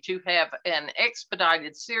 hopefully, to have an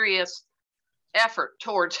expedited, serious effort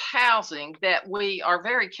towards housing, that we are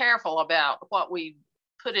very careful about what we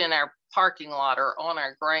put in our parking lot or on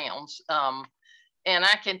our grounds. And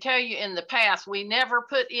I can tell you in the past, we never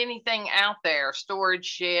put anything out there, storage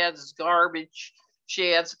sheds, garbage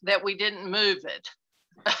sheds, that we didn't move it.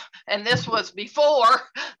 And this was before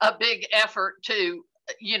a big effort to,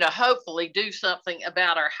 hopefully do something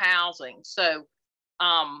about our housing. So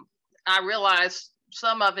I realize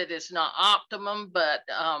some of it is not optimum, but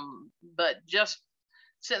just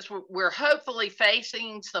since we're hopefully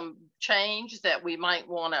facing some change, that we might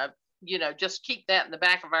want to, you know, just keep that in the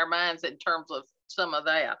back of our minds in terms of some of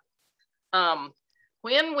that.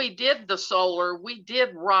 When we did the solar, we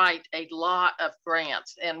did write a lot of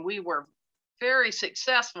grants, and we were very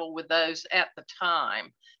successful with those at the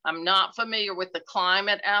time. I'm not familiar with the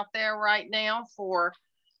climate out there right now for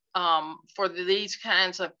these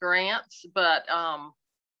kinds of grants, but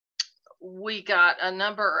we got a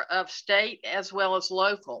number of state as well as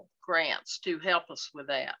local grants to help us with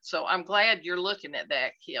that. So I'm glad you're looking at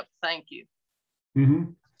that, Kip. Thank you.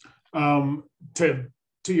 Mm-hmm.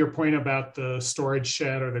 To your point about the storage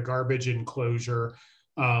shed or the garbage enclosure,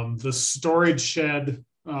 the storage shed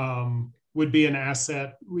would be an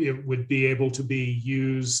asset. It would be able to be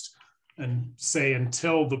used and say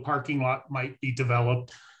until the parking lot might be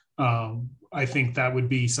developed. I think that would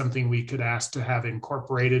be something we could ask to have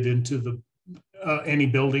incorporated into the any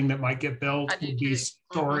building that might get built would be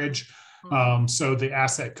storage. So the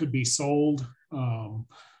asset could be sold.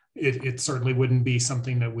 It certainly wouldn't be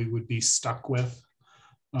something that we would be stuck with.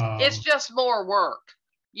 It's just more work.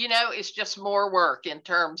 You know, it's just more work in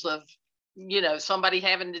terms of, you know, somebody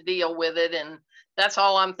having to deal with it. And that's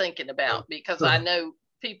all I'm thinking about, because I know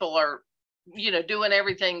people are, you know, doing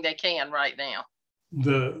everything they can right now.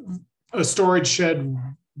 A storage shed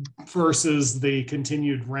versus the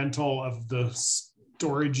continued rental of the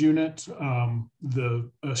storage unit, the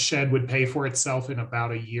shed would pay for itself in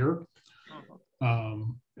about a year.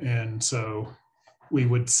 And so we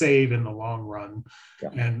would save in the long run.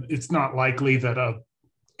 And it's not likely that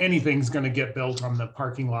anything's going to get built on the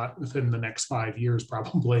parking lot within the next 5 years,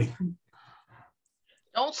 probably.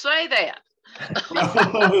 Don't say that.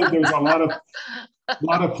 There's a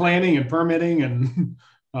lot of planning and permitting, and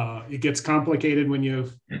it gets complicated when you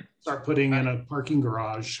start putting in a parking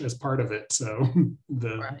garage as part of it. So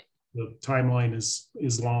the timeline is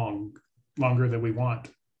longer than we want.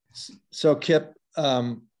 So Kip,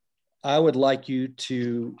 I would like you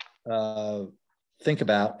to think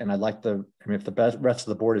about, and I'd like if the rest of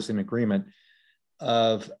the board is in agreement,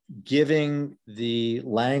 of giving the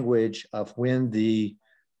language of when the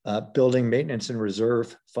Building Maintenance and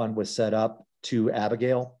Reserve Fund was set up to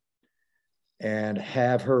Abigail, and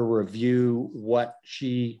have her review what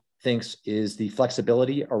she thinks is the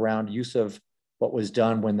flexibility around use of what was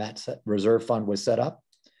done when that reserve fund was set up.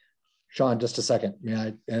 Sean, just a second.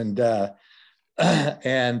 Yeah, and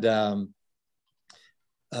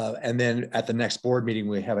then at the next board meeting,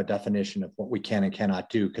 we have a definition of what we can and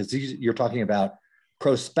cannot do, because you're talking about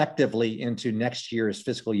prospectively into next year's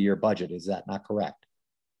fiscal year budget. Is that not correct?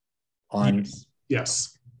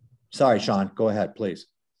 Yes. Sorry, Sean, go ahead, please.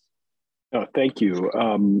 Oh, thank you.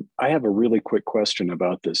 I have a really quick question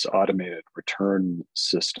about this automated return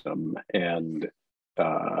system, and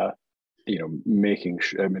you know, making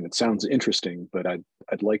sure. I mean, it sounds interesting, but I'd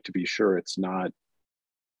like to be sure it's not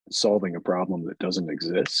solving a problem that doesn't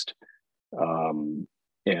exist, and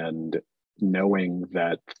knowing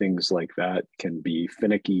that things like that can be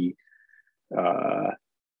finicky,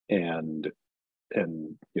 and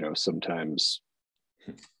you know, sometimes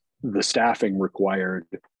the staffing required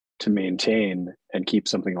to maintain and keep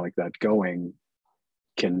something like that going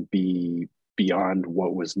can be beyond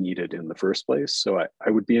what was needed in the first place. So I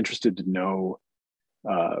would be interested to know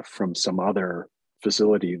from some other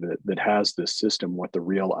facility that has this system what the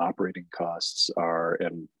real operating costs are,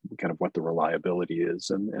 and kind of what the reliability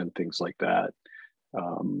is, and things like that.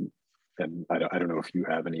 And I don't know if you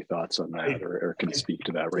have any thoughts on that, or can speak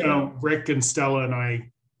to that right now. Rick and Stella and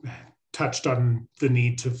I touched on the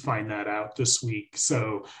need to find that out this week.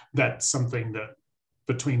 So that's something that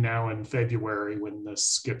between now and February, when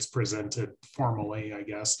this gets presented formally, I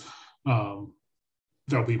guess,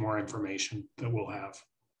 there'll be more information that we'll have.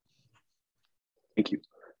 Thank you.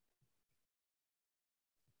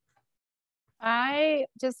 I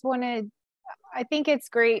think it's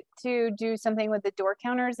great to do something with the door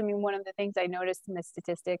counters. I mean, one of the things I noticed in the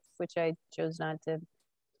statistics, which I chose not to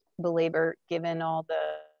belabor given all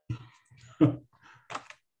the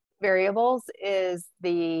variables, is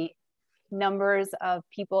the numbers of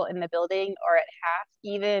people in the building are at half,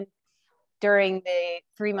 even during the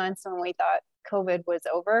 3 months when we thought COVID was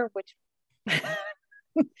over, which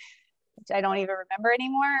I don't even remember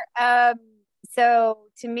anymore. So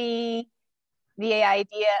to me, the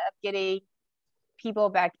idea of getting people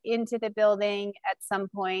back into the building at some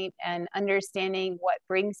point and understanding what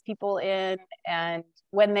brings people in and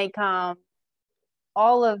when they come,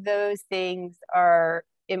 all of those things are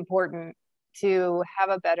important to have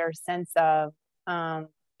a better sense of,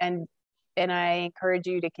 and I encourage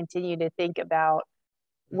you to continue to think about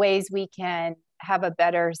ways we can have a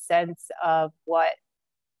better sense of what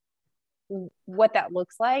that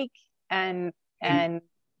looks like and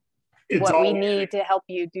what we need to help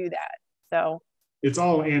you do that. So it's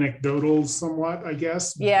all anecdotal somewhat, I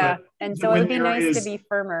guess. Yeah. And so it'd be nice to be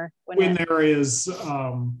firmer. When there is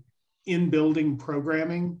in-building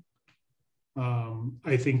programming,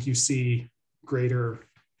 I think you see greater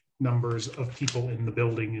numbers of people in the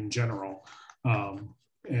building in general.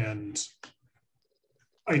 And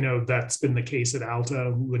I know that's been the case at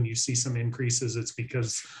Alta. When you see some increases, it's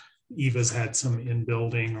because Eva's had some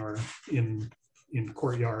in-building or in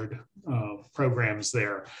courtyard programs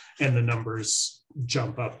there, and the numbers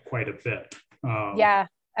jump up quite a bit. Yeah,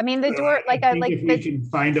 I mean the door, if we can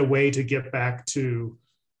find a way to get back to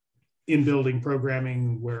in-building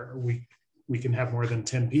programming where we can have more than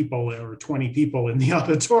 10 people or 20 people in the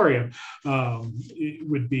auditorium, it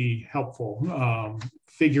would be helpful.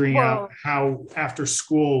 Figuring out how after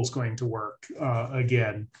school is going to work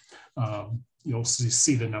again, you'll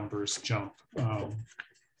see the numbers jump.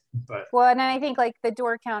 Well, and I think like the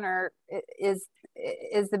door counter is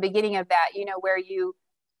the beginning of that, where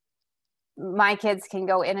my kids can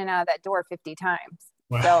go in and out of that door 50 times.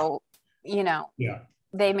 Wow. So,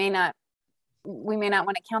 they may not, we may not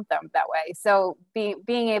want to count them that way. So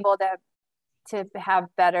being able to have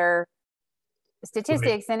better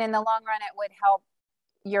statistics, right. And in the long run, it would help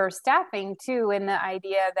your staffing too, in the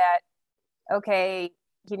idea that, okay,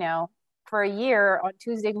 for a year on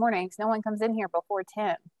Tuesday mornings, no one comes in here before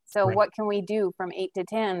 10. So right. What can we do from 8 to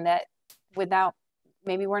 10 that without,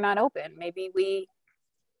 maybe we're not open. Maybe we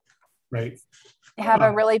right. have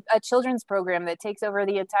a children's program that takes over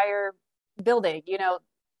the entire building.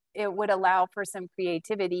 It would allow for some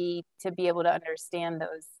creativity to be able to understand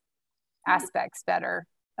those aspects better.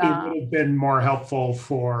 It would have been more helpful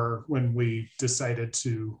for when we decided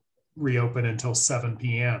to reopen until 7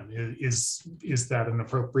 p.m. Is that an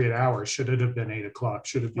appropriate hour? Should it have been 8 o'clock?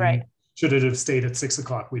 Should it be? Right. Should it have stayed at 6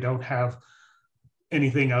 o'clock? We don't have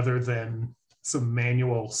anything other than some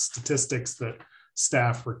manual statistics that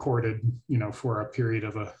staff recorded, for a period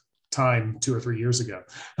of a time 2 or 3 years ago.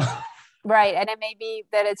 Right. And it may be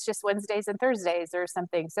that it's just Wednesdays and Thursdays or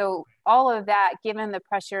something. So all of that, given the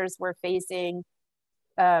pressures we're facing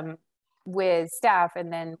with staff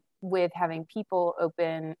and then with having people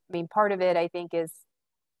open, I mean, part of it, I think, is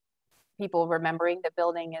people remembering the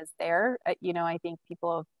building is there. I think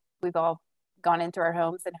we've all gone into our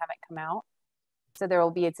homes and haven't come out. So there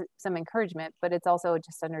will be some encouragement, but it's also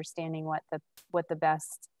just understanding what the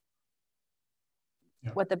best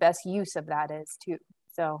use of that is too.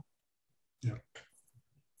 So. Yeah.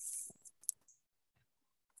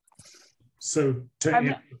 So to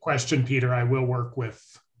answer the question, Peter, I will work with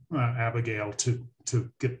Abigail to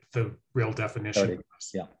get the real definition.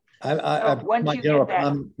 Yeah.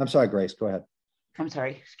 I'm sorry, Grace, go ahead. I'm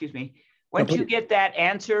sorry, excuse me. Once you get that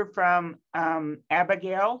answer from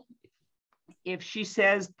Abigail, if she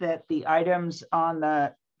says that the items on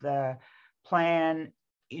the plan,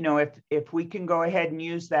 if we can go ahead and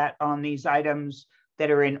use that on these items that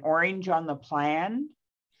are in orange on the plan,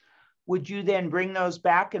 would you then bring those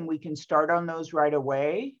back and we can start on those right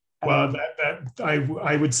away? Well,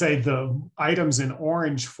 I would say the items in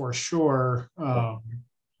orange for sure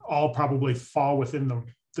all probably fall within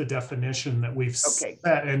the definition that we've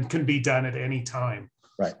set and can be done at any time.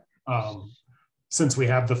 Right. Since we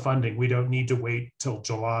have the funding, we don't need to wait till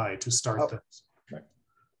July to start this. Right.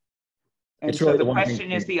 And so the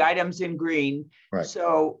question is the items in green. Right.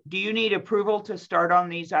 So do you need approval to start on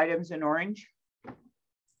these items in orange?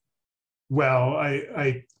 Well,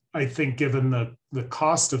 I think given the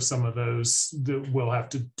cost of some of those, we'll have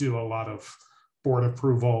to do a lot of board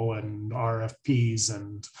approval and RFPs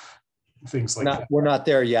and things like that. We're not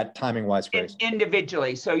there yet, timing wise, Grace.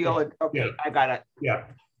 Individually. So I got it. Yeah.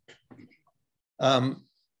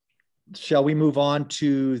 Shall we move on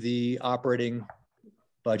to the operating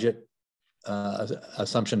budget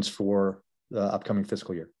assumptions for the upcoming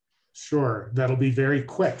fiscal year? Sure, that'll be very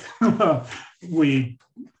quick.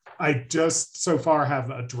 I just so far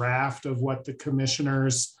have a draft of what the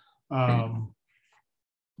commissioner's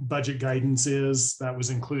budget guidance is. That was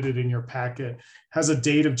included in your packet. Has a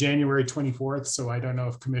date of January 24th, so I don't know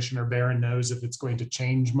if Commissioner Barron knows if it's going to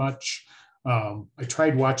change much. I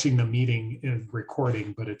tried watching the meeting in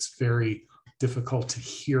recording, but it's very difficult to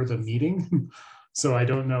hear the meeting. So I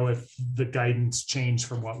don't know if the guidance changed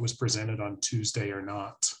from what was presented on Tuesday or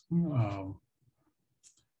not.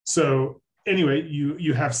 So anyway,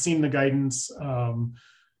 you have seen the guidance.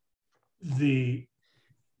 The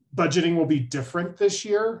budgeting will be different this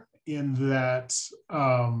year in that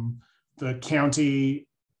the county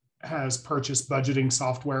has purchased budgeting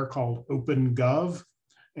software called OpenGov,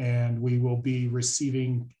 and we will be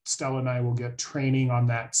receiving, Stella and I will get training on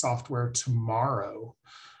that software tomorrow.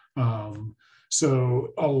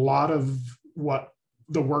 So a lot of what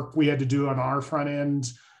the work we had to do on our front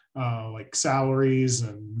end, like salaries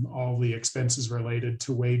and all the expenses related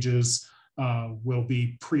to wages, will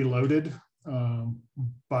be preloaded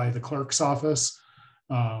by the clerk's office.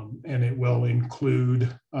 And it will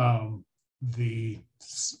include the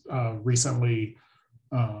recently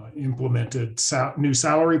implemented new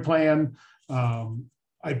salary plan.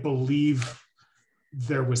 I believe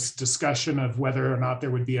there was discussion of whether or not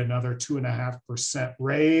there would be another 2.5%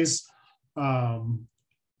 raise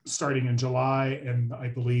starting in July. And I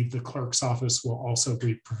believe the clerk's office will also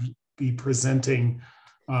be presenting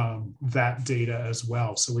that data as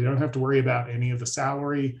well. So we don't have to worry about any of the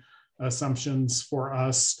salary assumptions for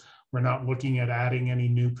us. We're not looking at adding any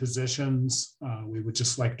new positions. We would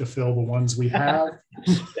just like to fill the ones we have.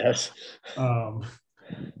 Yes.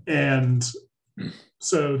 And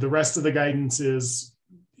so the rest of the guidance is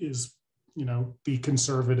be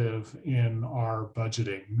conservative in our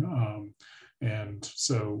budgeting. And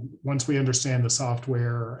so once we understand the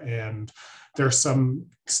software, and there's some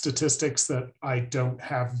statistics that I don't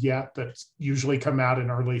have yet that usually come out in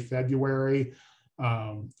early February,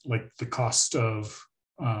 like the cost of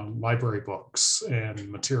library books and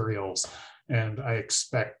materials. And I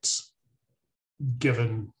expect,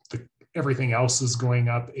 given everything else is going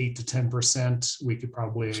up 8 to 10%, we could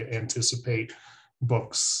probably anticipate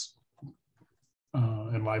books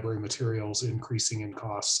and library materials increasing in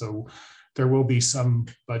cost. So there will be some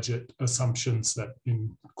budget assumptions that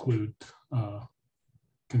include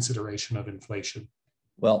consideration of inflation.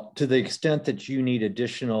 Well, to the extent that you need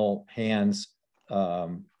additional hands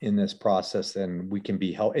in this process, then we can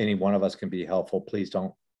be any one of us can be helpful. Please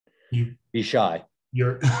don't be shy.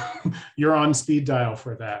 You're on speed dial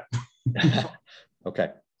for that.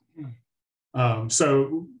 Okay.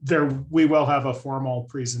 So we will have a formal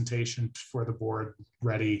presentation for the board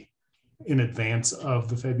ready in advance of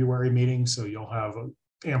the February meeting. So you'll have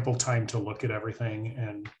ample time to look at everything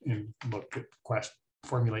and look at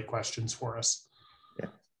formulate questions for us. Yeah.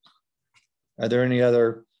 Are there any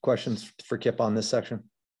other questions for Kip on this section?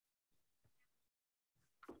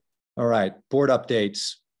 All right, board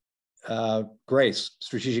updates. Grace,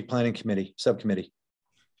 Strategic Planning Committee, Subcommittee.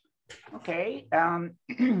 Okay,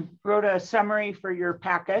 wrote a summary for your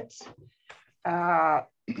packets.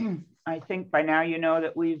 I think by now you know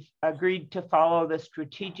that we've agreed to follow the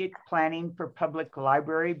Strategic Planning for Public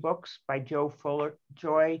Library books by Joy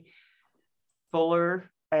Fuller,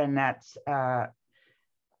 and that's a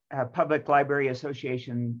Public Library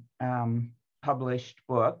Association published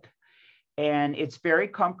book. And it's very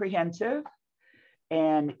comprehensive,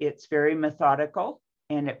 and it's very methodical,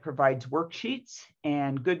 and it provides worksheets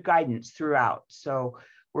and good guidance throughout. So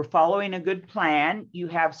we're following a good plan. You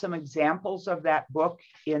have some examples of that book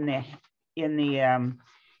in the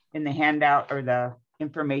handout or the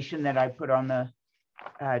information that I put on the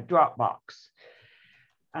Dropbox.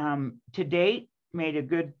 To date, made a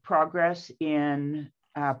good progress in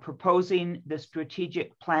proposing the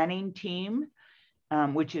strategic planning team,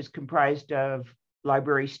 which is comprised of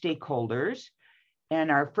library stakeholders. And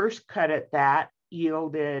our first cut at that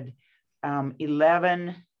yielded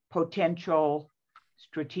 11 potential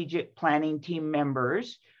strategic planning team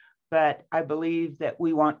members, but I believe that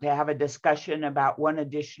we want to have a discussion about one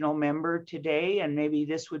additional member today, and maybe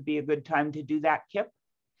this would be a good time to do that, Kip.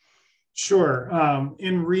 Sure.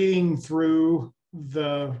 In reading through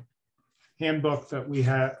the handbook that we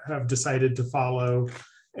have decided to follow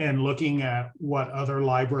and looking at what other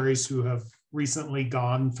libraries who have recently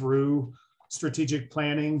gone through strategic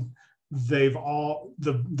planning, they've all,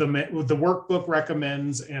 the workbook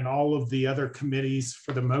recommends, and all of the other committees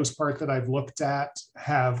for the most part that I've looked at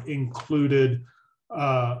have included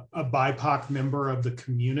a BIPOC member of the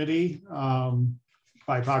community,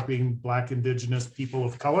 BIPOC being Black, Indigenous, people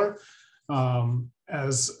of color,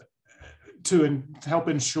 as to help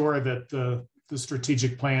ensure that the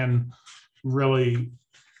strategic plan really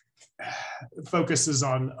focuses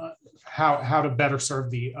on how to better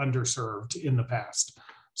serve the underserved in the past.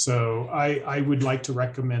 So I would like to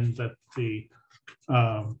recommend that the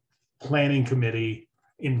planning committee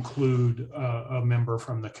include a member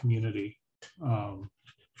from the community. I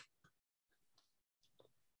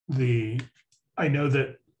know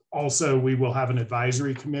that also we will have an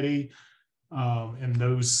advisory committee, and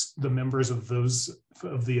the members of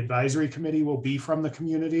the advisory committee will be from the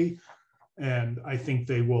community. And I think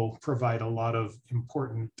they will provide a lot of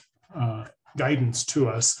important guidance to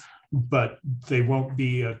us. but they won't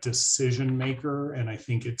be a decision maker. And I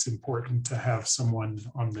think it's important to have someone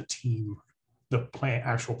on the team, the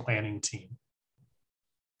actual planning team.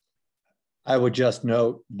 I would just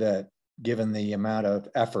note that given the amount of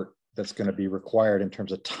effort that's going to be required in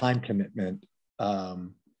terms of time commitment,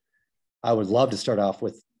 I would love to start off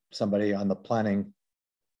with somebody on the planning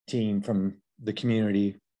team from the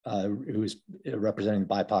community who's representing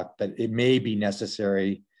BIPOC, but it may be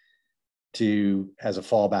necessary to, as a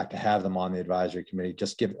fallback, to have them on the advisory committee,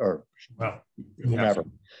 just give, or whomever,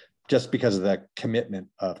 just because of the commitment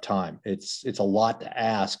of time. It's a lot to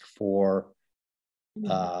ask for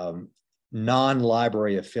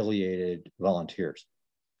non-library affiliated volunteers.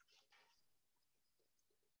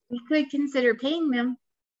 We could consider paying them.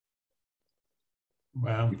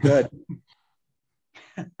 Well, good.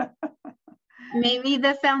 Maybe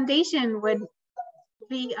the foundation would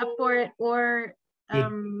be up for it, or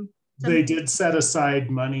they did set aside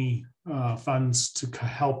money funds to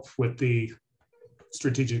help with the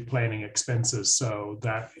strategic planning expenses, so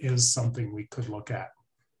that is something we could look at.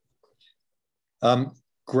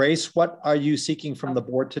 Grace, what are you seeking from the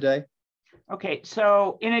board today? Okay,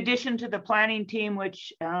 so in addition to the planning team,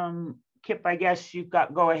 which Kip, I guess you've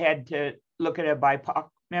got go ahead to look at a BIPOC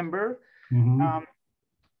member. Mm-hmm.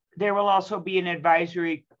 There will also be an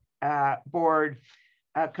advisory board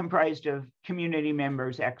comprised of community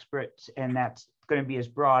members, experts, and that's going to be as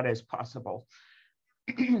broad as possible.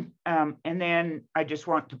 And then I just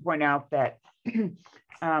want to point out that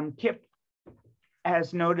Kip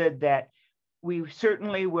has noted that we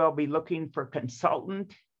certainly will be looking for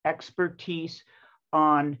consultant expertise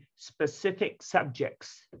on specific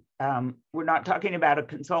subjects. We're not talking about a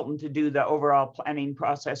consultant to do the overall planning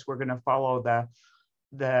process. We're going to follow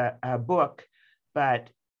the book, but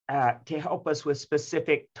to help us with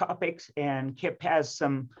specific topics. And Kip has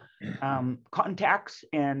some contacts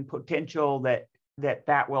and potential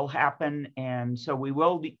that will happen. And so we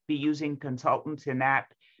will be using consultants in that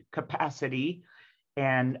capacity.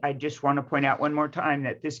 And I just want to point out one more time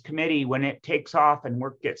that this committee, when it takes off and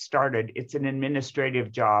work gets started, it's an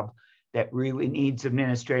administrative job that really needs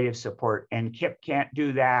administrative support. And Kip can't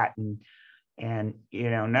do that. And you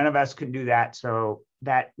know, none of us can do that. So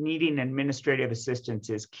that needing administrative assistance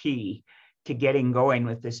is key to getting going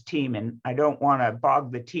with this team. And I don't want to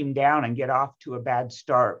bog the team down and get off to a bad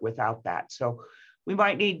start without that. So we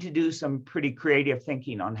might need to do some pretty creative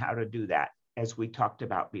thinking on how to do that, as we talked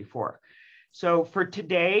about before. So for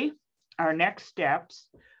today, our next steps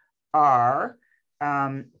are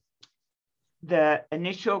the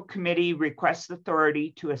initial committee requests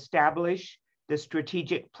authority to establish the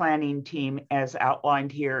strategic planning team as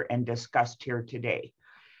outlined here and discussed here today.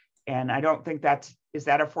 And I don't think is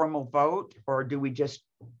that a formal vote, or do we just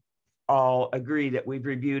all agree that we've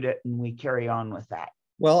reviewed it and we carry on with that?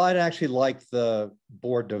 Well, I'd actually like the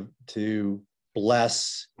board to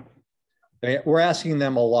bless. We're asking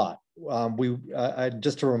them a lot.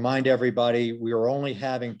 Just to remind everybody, we are only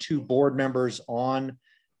having 2 board members on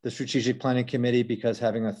the strategic planning committee because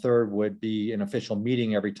having a third would be an official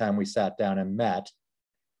meeting every time we sat down and met.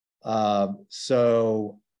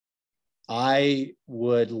 So I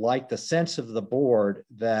would like the sense of the board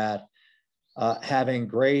that having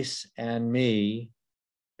Grace and me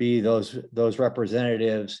be those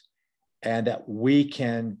representatives, and that we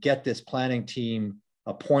can get this planning team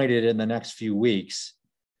appointed in the next few weeks,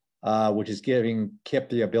 which is giving Kip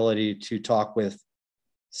the ability to talk with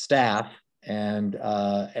staff and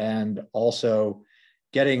also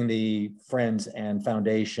getting the Friends and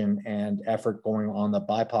Foundation and effort going on the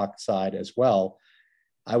BIPOC side as well.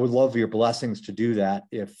 I would love your blessings to do that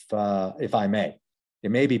if I may. It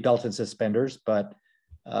may be belt and suspenders, but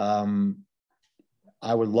I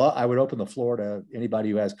would open the floor to anybody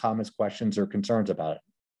who has comments, questions, or concerns about it.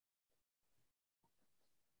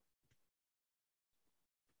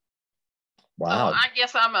 Wow. I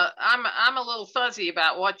guess I'm a little fuzzy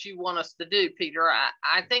about what you want us to do, Peter.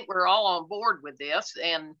 I think we're all on board with this,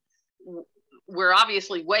 and we're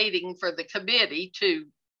obviously waiting for the committee to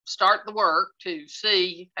start the work to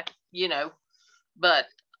see, you know, but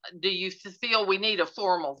do you feel we need a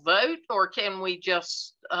formal vote, or can we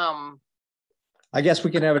just I guess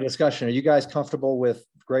we can have a discussion. Are you guys comfortable with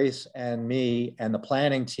Grace and me and the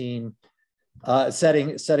planning team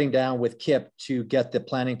setting down with Kip to get the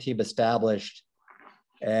planning team established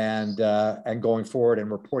and going forward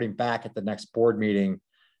and reporting back at the next board meeting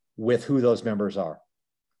with who those members are?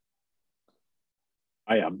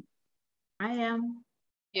 I am. I am.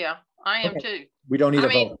 Yeah, I am too. We don't need a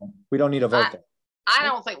vote. We don't need a vote. I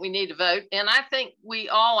don't think we need to vote. And I think we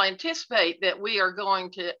all anticipate that we are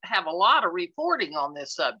going to have a lot of reporting on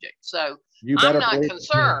this subject. So I'm not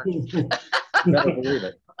concerned. Better believe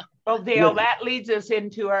it. Well, Dale, that leads us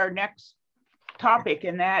into our next topic,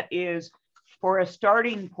 and that is, for a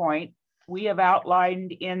starting point, we have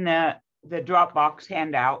outlined in the Dropbox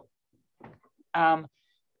handout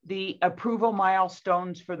the approval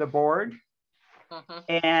milestones for the board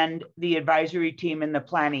and the advisory team and the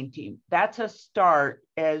planning team. That's a start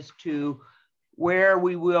as to where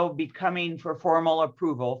we will be coming for formal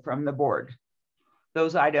approval from the board,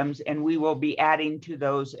 those items, and we will be adding to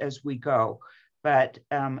those as we go. But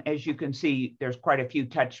as you can see, there's quite a few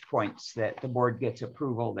touch points that the board gets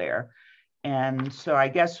approval there. And so I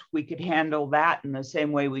guess we could handle that in the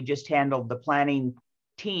same way we just handled the planning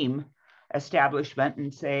team establishment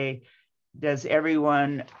and say, does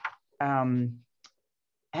everyone,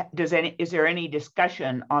 is there any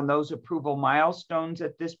discussion on those approval milestones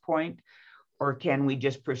at this point? Or can we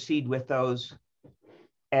just proceed with those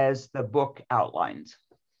as the book outlines?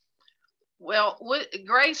 Well,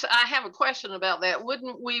 Grace, I have a question about that.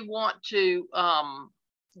 Wouldn't we want to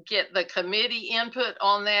get the committee input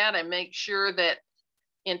on that and make sure that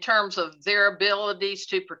in terms of their abilities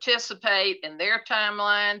to participate and their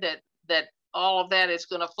timeline, that all of that is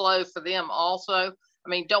going to flow for them also? I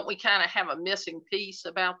mean, don't we kind of have a missing piece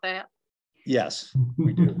about that? Yes,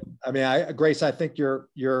 we do. I mean, Grace, I think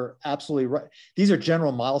you're absolutely right. These are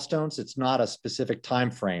general milestones. It's not a specific time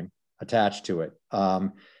frame attached to it.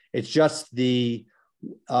 It's just that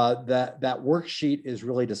worksheet is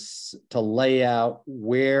really to lay out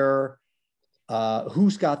where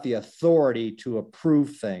who's got the authority to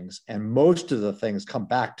approve things, and most of the things come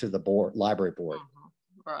back to the board, library board.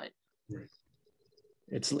 Right.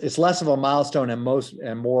 It's less of a milestone and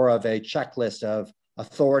more of a checklist of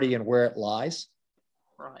authority and where it lies.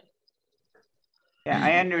 Right. Yeah,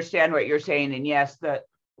 I understand what you're saying, and yes,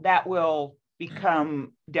 that will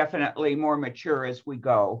become definitely more mature as we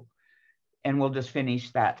go, and we'll just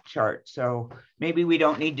finish that chart. So maybe we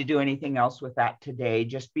don't need to do anything else with that today.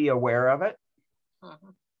 Just be aware of it.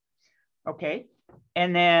 Okay,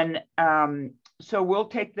 and then so we'll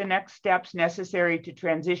take the next steps necessary to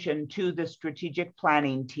transition to the strategic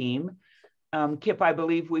planning team. Kip, I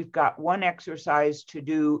believe we've got one exercise to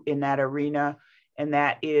do in that arena, and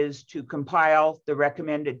that is to compile the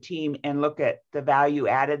recommended team and look at the value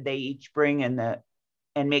added they each bring and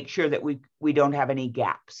make sure that we don't have any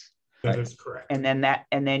gaps. That is correct. And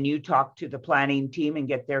then you talk to the planning team and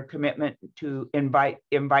get their commitment to invite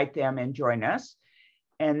them and join us.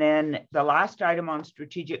 And then the last item on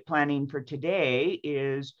strategic planning for today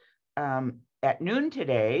is at noon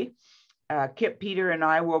today, Kip, Peter, and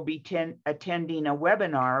I will be attending a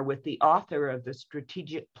webinar with the author of the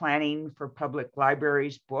Strategic Planning for Public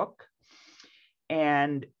Libraries book.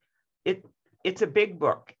 And it's a big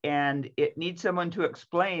book and it needs someone to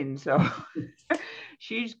explain. So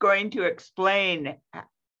she's going to explain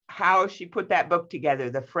how she put that book together,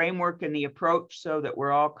 the framework and the approach, so that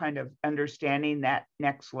we're all kind of understanding that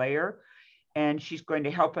next layer. And she's going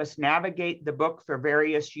to help us navigate the book for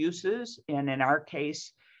various uses. And in our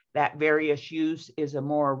case, that various use is a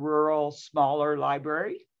more rural, smaller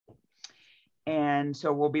library. And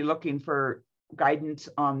so we'll be looking for guidance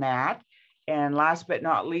on that. And last but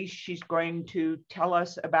not least, she's going to tell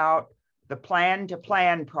us about the plan to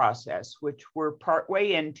plan process, which we're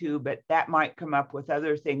partway into, but that might come up with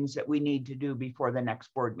other things that we need to do before the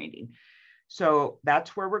next board meeting. So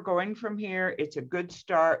that's where we're going from here. It's a good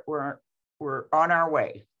start. We're on our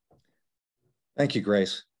way. Thank you,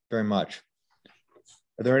 Grace, very much.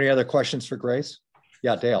 Are there any other questions for Grace?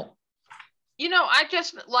 Yeah, Dale. You know, I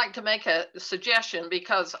just like to make a suggestion,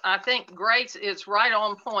 because I think Grace is right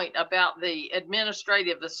on point about the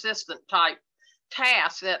administrative assistant type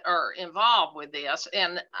tasks that are involved with this.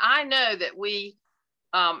 And I know that we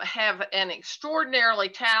have an extraordinarily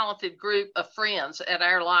talented group of friends at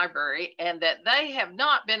our library, and that they have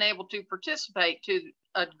not been able to participate to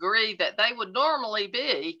a degree that they would normally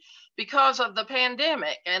be because of the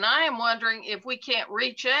pandemic. And I am wondering if we can't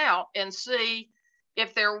reach out and see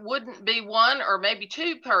if there wouldn't be one or maybe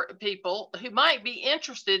two people who might be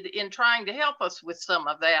interested in trying to help us with some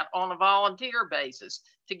of that on a volunteer basis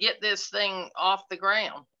to get this thing off the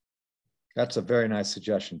ground. That's a very nice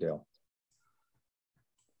suggestion, Dale.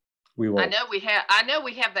 We will. I know we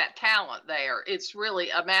have that talent there. It's really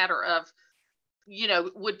a matter of, you know,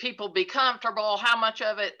 would people be comfortable? How much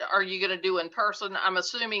of it are you going to do in person? I'm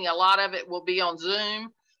assuming a lot of it will be on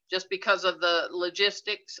Zoom, just because of the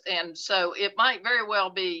logistics. And so it might very well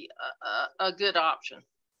be a good option.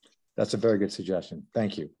 That's a very good suggestion.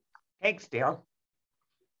 Thank you. Thanks, Dale.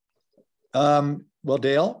 Well,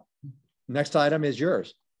 Dale, next item is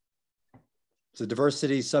yours. It's the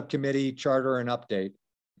diversity subcommittee charter and update.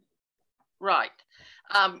 Right.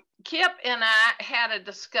 Kip and I had a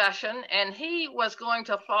discussion, and he was going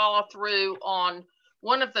to follow through on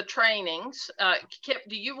one of the trainings. Kip,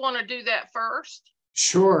 do you want to do that first?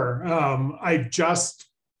 Sure. I just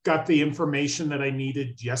got the information that I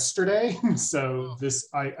needed yesterday. So this,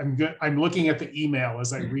 I'm good. I'm looking at the email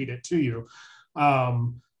as I read it to you.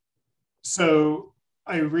 So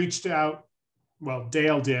I reached out, well,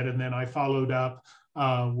 Dale did, and then I followed up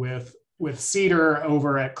with Cedar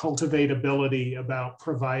over at Cultivatability about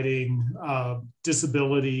providing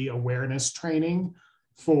disability awareness training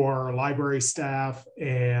for library staff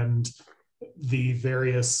and the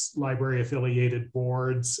various library affiliated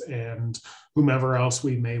boards and whomever else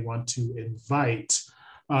we may want to invite.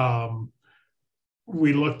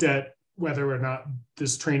 We looked at whether or not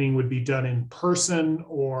this training would be done in person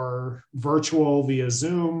or virtual via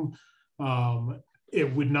Zoom.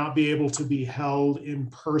 It would not be able to be held in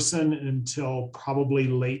person until probably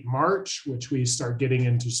late March, which we start getting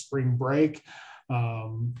into spring break.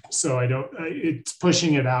 So it's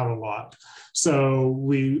pushing it out a lot. So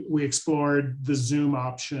we explored the Zoom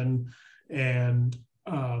option, and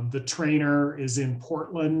the trainer is in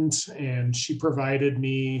Portland, and she provided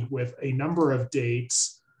me with a number of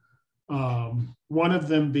dates. One of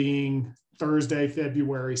them being Thursday,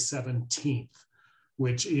 February 17th,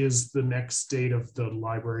 which is the next date of the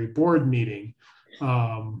library board meeting.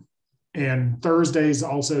 And Thursdays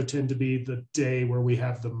also tend to be the day where we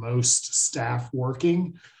have the most staff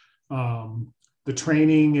working. The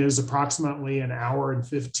training is approximately an hour and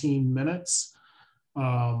 15 minutes.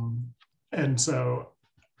 And so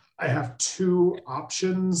I have two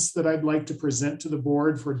options that I'd like to present to the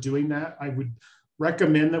board for doing that. I would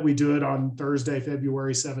recommend that we do it on Thursday,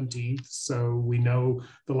 February 17th, so we know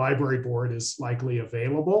the library board is likely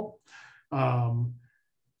available.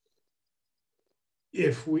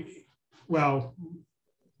 If we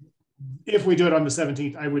do it on the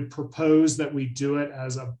 17th, I would propose that we do it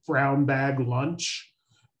as a brown bag lunch.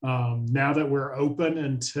 Now that we're open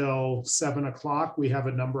until 7 o'clock, we have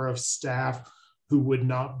a number of staff who would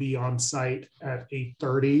not be on site at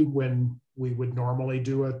 8:30 when we would normally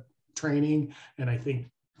do a training. And I think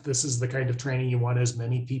this is the kind of training you want as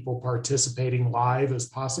many people participating live as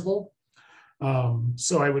possible.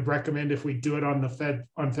 So I would recommend if we do it on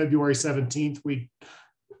February 17th, we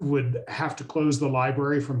would have to close the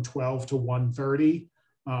library from 12 to 1:30.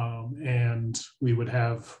 And we would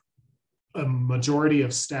have a majority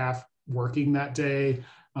of staff working that day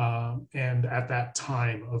and at that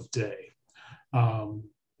time of day.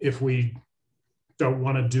 If we don't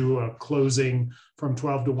want to do a closing from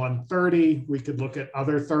 12 to 1:30, we could look at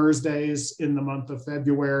other Thursdays in the month of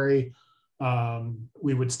February.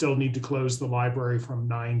 We would still need to close the library from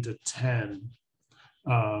 9 to 10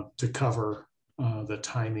 to cover the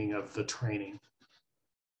timing of the training.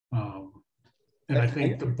 And I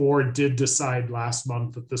think the board did decide last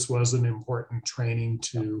month that this was an important training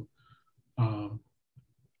to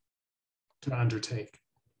undertake.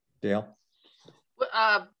 Dale?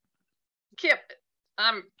 Kip,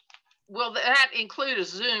 will that include a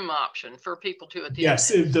Zoom option for people to attend?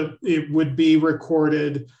 Yes, it would be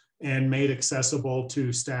recorded and made accessible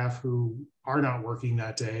to staff who are not working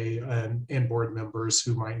that day and board members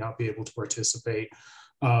who might not be able to participate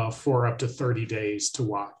for up to 30 days to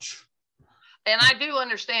watch. And I do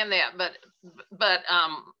understand that, but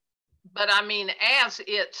I mean, as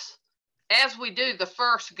we do the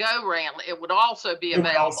first go round, it would also be available.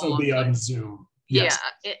 It would also be on Zoom. Yes.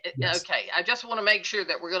 Yeah. Yes. Okay. I just want to make sure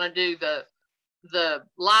that we're going to do the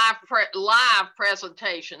live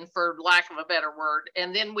presentation, for lack of a better word,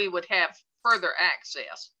 and then we would have further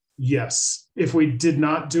access. Yes. If we did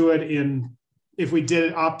not do it if we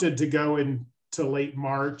opted to go into late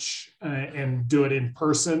March and do it in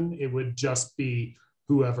person, it would just be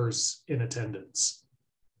whoever's in attendance.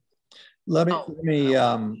 Let me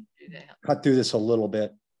cut through this a little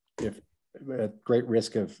bit, if at great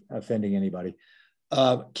risk of offending anybody.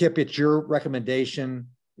 Kip, it's your recommendation,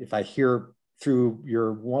 if I hear through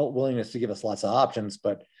your willingness to give us lots of options,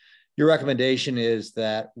 but your recommendation is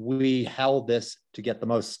that we held this to get the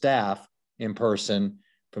most staff in person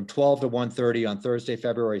from 12 to 1:30 on Thursday,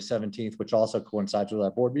 February 17th, which also coincides with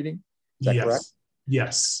our board meeting. Is that correct?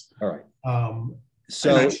 Yes. All right.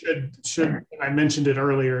 So I mentioned it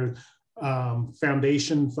earlier,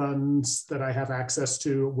 foundation funds that I have access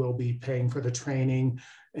to will be paying for the training,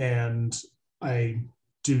 and I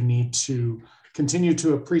do need to continue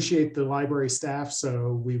to appreciate the library staff,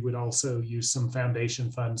 so we would also use some foundation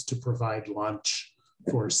funds to provide lunch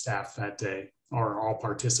for staff that day. or all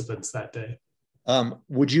participants that day.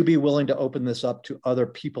 Would you be willing to open this up to other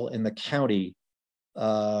people in the county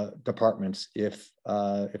departments if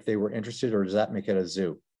they were interested, or does that make it a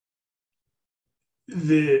zoo?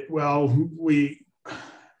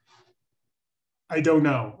 I don't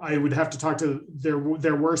know. I would have to talk to, there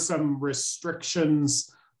were some restrictions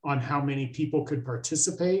on how many people could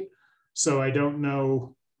participate. So I don't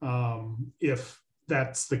know if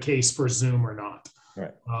that's the case for Zoom or not.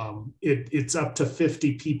 Right. It's up to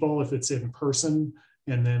 50 people if it's in person,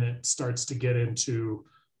 and then it starts to get into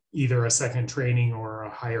either a second training or a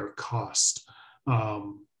higher cost.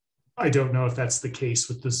 I don't know if that's the case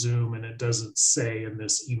with the Zoom, and it doesn't say in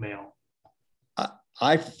this email.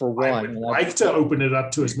 I for one, I would like to open it up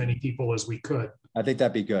to as many people as we could. I think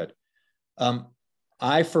that'd be good.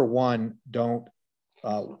 I for one don't.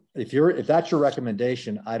 If that's your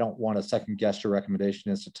recommendation, I don't want to second guess your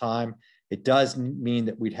recommendation as to time. It does mean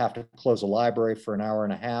that we'd have to close a library for an hour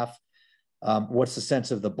and a half. What's the sense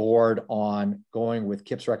of the board on going with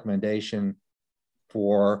Kip's recommendation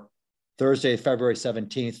for Thursday, February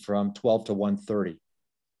 17th from 12 to 1:30?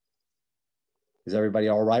 Is everybody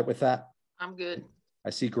all right with that? I'm good. I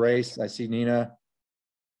see Grace, I see Nina.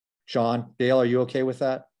 Sean, Dale, are you okay with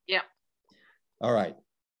that? Yeah. All right.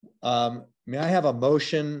 May I have a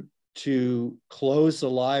motion to close the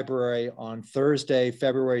library on Thursday,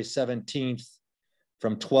 February 17th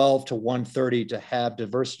from 12 to 1:30 to have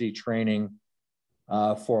diversity training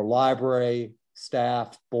for library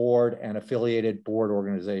staff, board, and affiliated board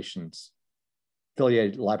organizations,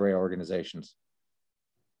 affiliated library organizations?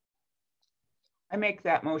 I make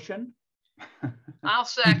that motion. I'll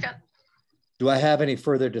second. Do I have any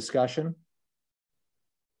further discussion?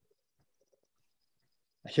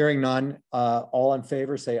 Hearing none, all in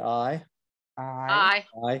favor say aye. Aye.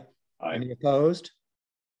 Aye. Any opposed?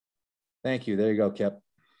 Thank you. There you go, Kip.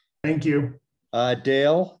 Thank you.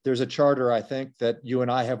 Dale, there's a charter, I think, that you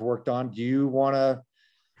and I have worked on. Do you want to,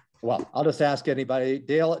 well, I'll just ask anybody.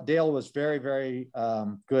 Dale was very, very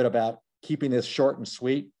good about keeping this short and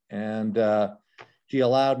sweet. And she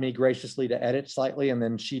allowed me graciously to edit slightly. And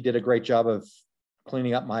then she did a great job of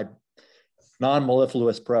cleaning up my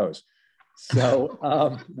non-mellifluous prose.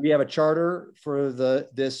 So we have a charter for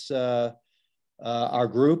our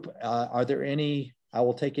group. Are there any, I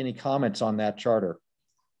will take any comments on that charter.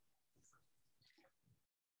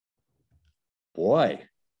 Boy,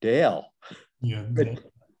 Dale, yeah,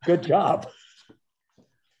 good job.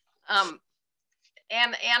 And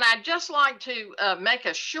I'd just like to make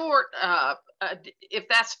a short, if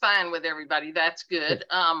that's fine with everybody, that's good.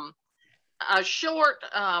 A short,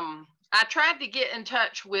 I tried to get in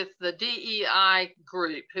touch with the DEI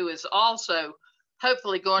group, who is also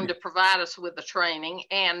hopefully going to provide us with the training,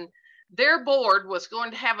 and their board was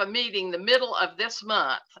going to have a meeting the middle of this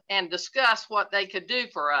month and discuss what they could do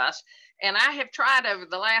for us. And I have tried over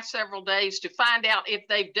the last several days to find out if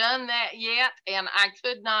they've done that yet, and I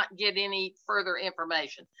could not get any further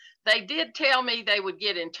information. They did tell me they would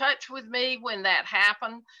get in touch with me when that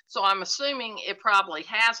happened, so I'm assuming it probably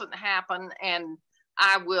hasn't happened, and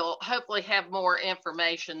I will hopefully have more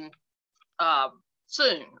information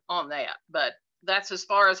soon on that. But that's as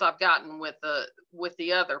far as I've gotten with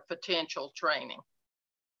the other potential training.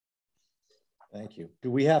 Thank you. Do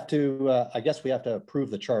we have to, I guess we have to approve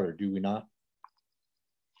the charter, do we not?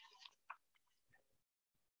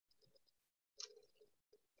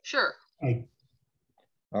 Sure.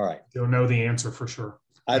 All right. Don't know the answer for sure.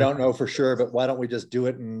 I don't know for sure, but why don't we just do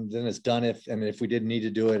it and then it's done. If we didn't need to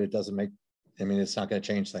do it, it doesn't make, I mean, it's not going to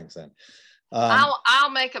change things then. I'll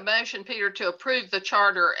make a motion, Peter, to approve the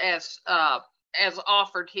charter as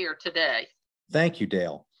offered here today. Thank you,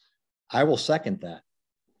 Dale. I will second that.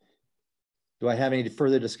 Do I have any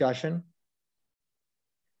further discussion?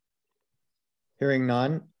 Hearing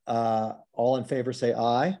none, all in favor say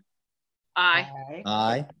aye. Aye.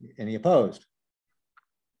 Aye. Any opposed?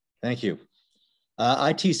 Thank you.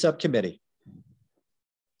 IT subcommittee.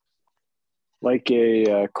 Like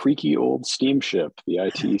a creaky old steamship, the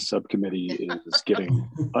IT subcommittee is getting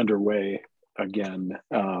underway again.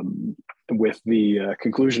 With the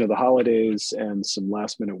conclusion of the holidays and some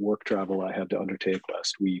last minute work travel I had to undertake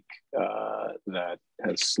last week, that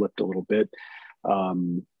has slipped a little bit.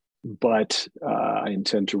 But I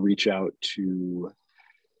intend to reach out to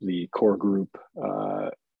the core group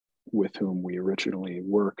with whom we originally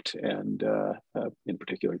worked, and in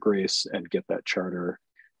particular Grace, and get that charter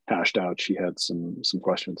hashed out. She had some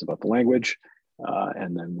questions about the language,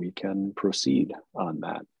 and then we can proceed on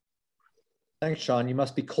that. Thanks, Sean. You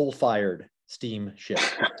must be coal-fired steamship.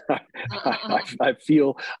 I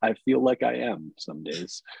feel like I am some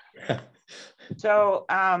days. So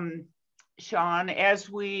Sean, as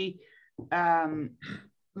we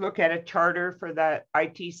look at a charter for the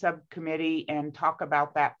IT subcommittee and talk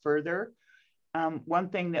about that further, one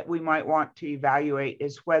thing that we might want to evaluate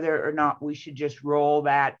is whether or not we should just roll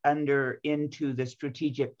that into the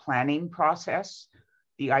strategic planning process,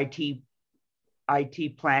 the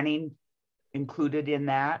IT planning included in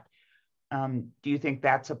that. Do you think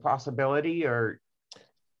that's a possibility, or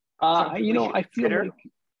you know, I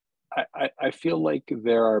feel like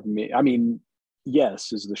there are, I mean,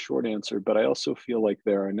 yes is the short answer, but I also feel like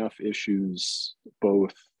there are enough issues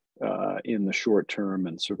both in the short term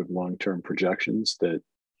and sort of long-term projections that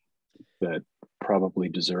probably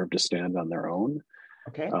deserve to stand on their own.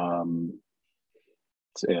 Okay.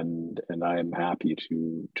 And I am happy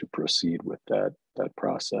to proceed with that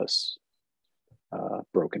process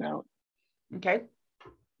broken out. Okay.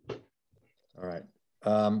 All right.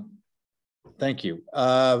 Thank you.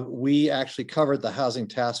 We actually covered the Housing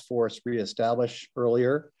Task Force reestablish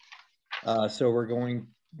earlier. So we're going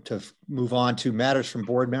to move on to matters from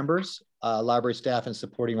board members, library staff, and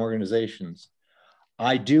supporting organizations.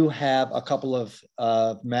 I do have a couple of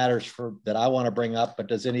matters that I want to bring up, but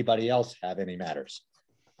does anybody else have any matters?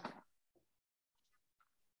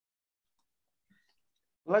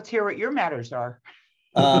 Let's hear what your matters are.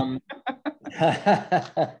 And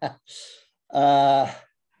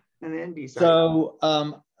then decide.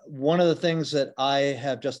 So one of the things that I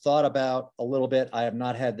have just thought about a little bit, I have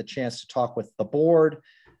not had the chance to talk with the board,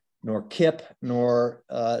 nor Kip, nor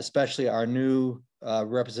especially our new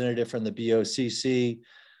representative from the BOCC,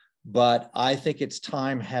 but I think it's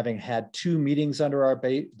time, having had 2 meetings under our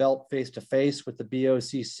belt face-to-face with the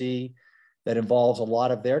BOCC, that involves a lot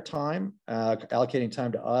of their time, allocating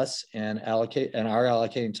time to us and our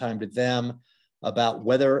allocating time to them, about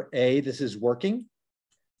whether this is working,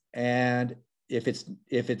 and if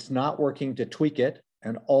it's not working, to tweak it,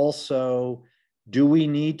 and also, do we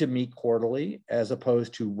need to meet quarterly as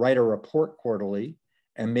opposed to write a report quarterly,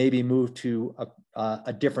 and maybe move to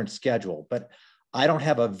a different schedule? But I don't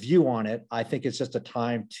have a view on it. I think it's just a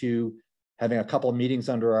time to having a couple of meetings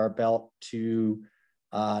under our belt to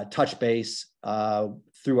touch base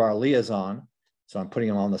through our liaison. So I'm putting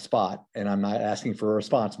them on the spot, and I'm not asking for a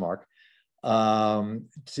response, Mark,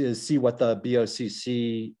 to see what the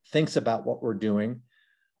BOCC thinks about what we're doing.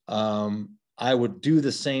 I would do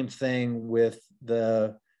the same thing with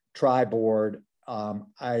the tri-board.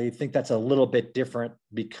 I think that's a little bit different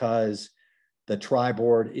because the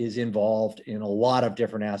tri-board is involved in a lot of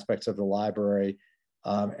different aspects of the library.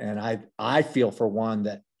 And I feel, for one,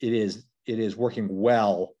 that it is working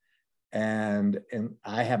well. And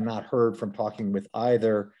I have not heard from talking with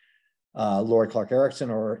either Lori Clark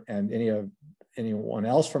Erickson and anyone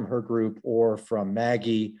else from her group, or from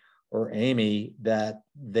Maggie or Amy, that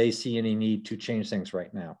they see any need to change things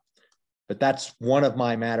right now. But that's one of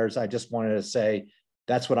my matters. I just wanted to say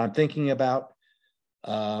that's what I'm thinking about.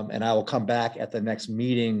 And I will come back at the next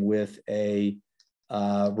meeting with a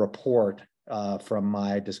report from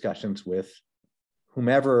my discussions with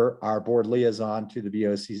whomever our board liaison to the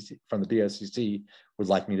BOCC, from the BOCC, would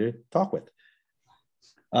like me to talk with.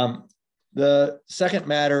 The second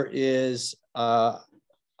matter is I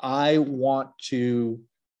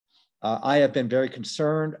have been very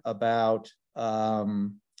concerned about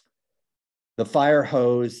the fire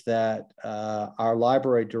hose that our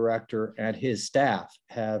library director and his staff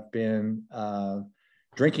have been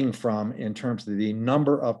drinking from, in terms of the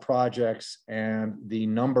number of projects and the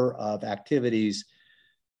number of activities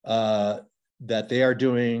that they are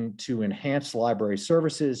doing to enhance library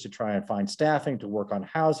services, to try and find staffing, to work on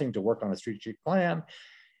housing, to work on a strategic plan,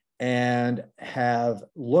 and have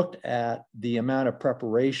looked at the amount of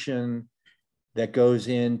preparation that goes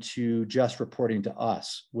into just reporting to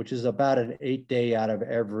us, which is about an 8-day out of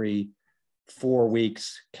every 4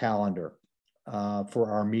 weeks calendar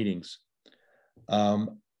for our meetings.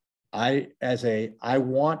 I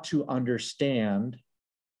want to understand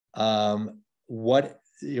what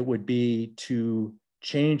it would be to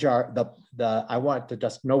change I want to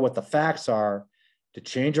just know what the facts are, to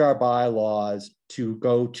change our bylaws to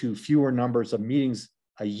go to fewer numbers of meetings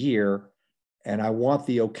a year. And I want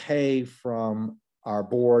the okay from our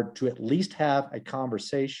board to at least have a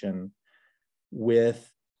conversation with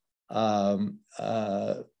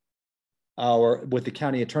the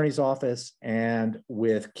county attorney's office and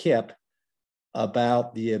with Kip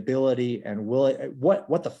about the ability and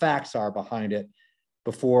what the facts are behind it,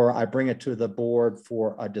 before I bring it to the board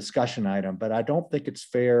for a discussion item. But I don't think it's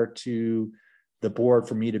fair to the board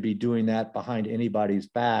for me to be doing that behind anybody's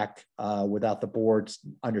back without the board's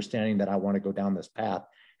understanding that I want to go down this path,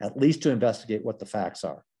 at least to investigate what the facts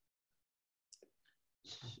are.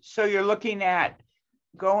 So you're looking at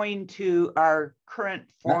going to our current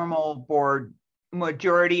formal board,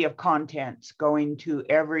 majority of contents going to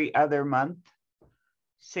every other month,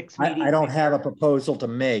 6 meetings. I don't have a proposal to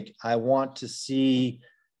make. I want to see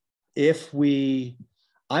if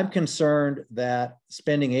I'm concerned that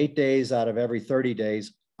spending 8 days out of every 30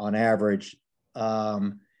 days on average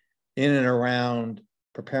in and around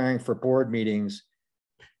preparing for board meetings,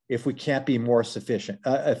 if we can't be more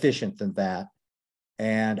efficient than that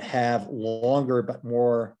and have longer but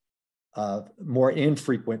more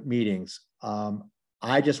infrequent meetings.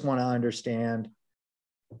 I just want to understand.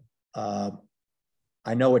 I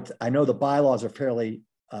know the bylaws are fairly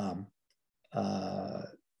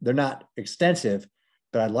they're not extensive,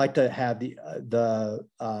 but I'd like to have the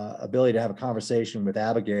ability to have a conversation with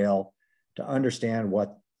Abigail to understand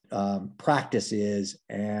what practice is,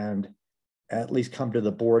 and at least come to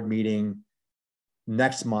the board meeting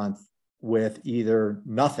next month with either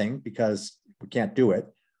nothing because we can't do it,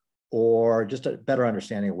 or just a better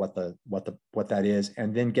understanding of what that is,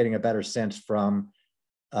 and then getting a better sense from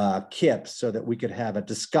Kip so that we could have a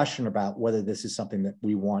discussion about whether this is something that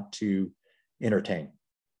we want to entertain.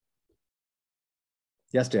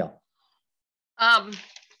 Yes, Dale. I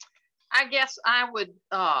guess I would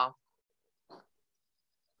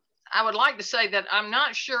like to say that I'm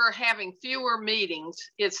not sure having fewer meetings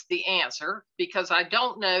is the answer, because I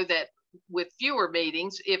don't know that with fewer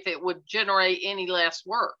meetings if it would generate any less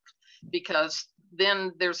work, because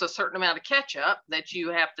then there's a certain amount of catch up that you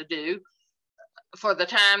have to do for the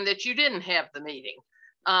time that you didn't have the meeting.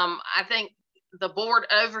 I think the board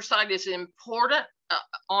oversight is important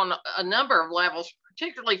on a number of levels,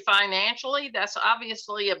 particularly financially. That's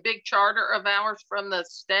obviously a big charter of ours from the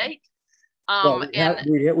state. Well,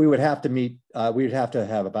 we would have to meet. We'd have to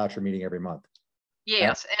have a voucher meeting every month.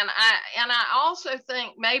 Yes, and I also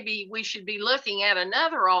think maybe we should be looking at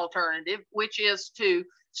another alternative, which is to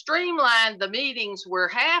streamline the meetings we're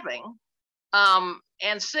having,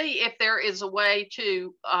 and see if there is a way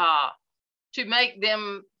to make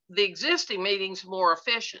the existing meetings more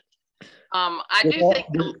efficient. I'm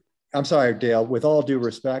sorry, Dale. With all due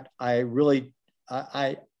respect, I would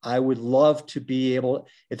love to be able.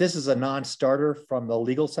 If this is a non-starter from the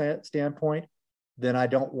legal standpoint, then I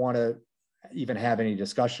don't want to even have any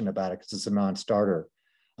discussion about it because it's a non-starter.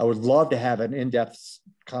 I would love to have an in-depth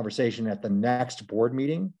conversation at the next board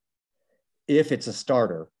meeting if it's a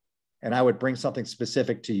starter, and I would bring something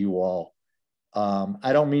specific to you all.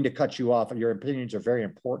 I don't mean to cut you off, and your opinions are very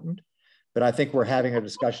important, but I think we're having a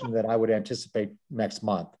discussion that I would anticipate next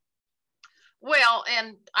month. Well,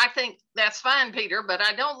 and I think that's fine, Peter, but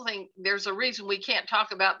I don't think there's a reason we can't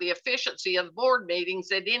talk about the efficiency of board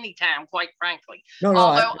meetings at any time, quite frankly.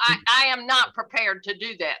 Although I am not prepared to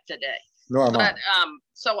do that today. Nor am I.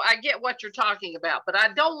 So I get what you're talking about, but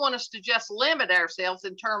I don't want us to just limit ourselves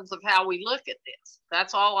in terms of how we look at this.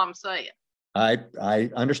 That's all I'm saying. I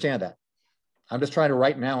understand that. I'm just trying to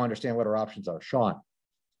right now understand what our options are. Sean.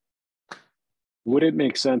 Would it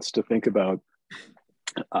make sense to think about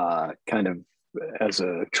kind of as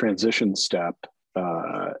a transition step,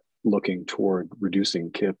 looking toward reducing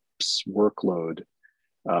Kip's workload,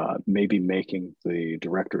 maybe making the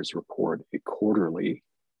director's report a quarterly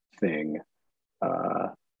thing,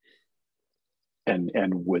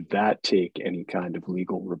 and would that take any kind of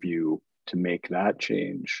legal review to make that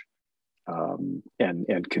change,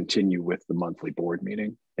 and continue with the monthly board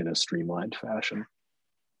meeting in a streamlined fashion,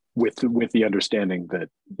 with the understanding that,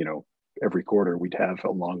 you know, every quarter we'd have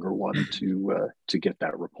a longer one to get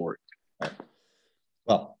that report.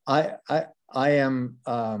 Well, I think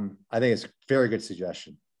it's a very good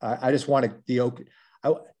suggestion. I just want to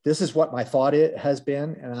this is what my thought has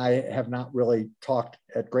been, and I have not really talked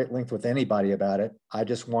at great length with anybody about it. I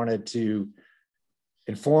just wanted to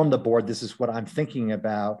inform the board this is what I'm thinking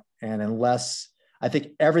about, and unless I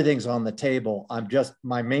think everything's on the table,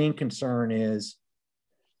 my main concern is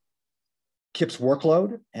Kip's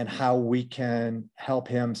workload and how we can help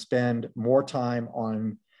him spend more time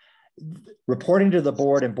on reporting to the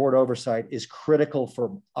board, and board oversight is critical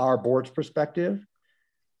for our board's perspective.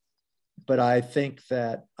 But I think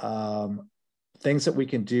that things that we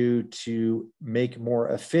can do to make more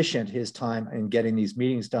efficient his time in getting these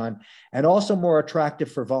meetings done, and also more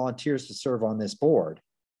attractive for volunteers to serve on this board,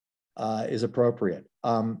 is appropriate.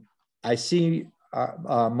 I see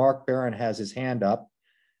Mark Barron has his hand up.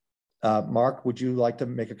 Mark, would you like to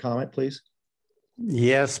make a comment, please?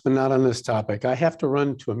 Yes, but not on this topic. I have to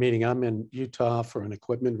run to a meeting. I'm in Utah for an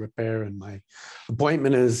equipment repair, and my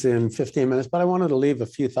appointment is in 15 minutes, but I wanted to leave a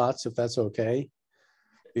few thoughts, if that's okay,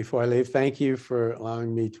 before I leave. Thank you for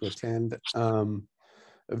allowing me to attend.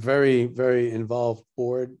 a very, very involved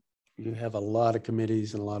board. You have a lot of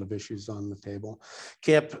committees and a lot of issues on the table.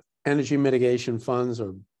 KIP, Energy Mitigation Funds,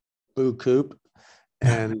 or Boo Coop.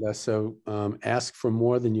 And so ask for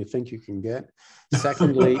more than you think you can get.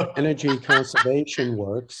 Secondly, Energy Conservation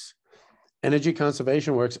Works. Energy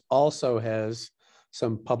Conservation Works also has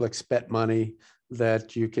some public SPET money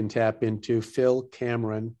that you can tap into. Phil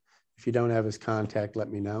Cameron, if you don't have his contact, let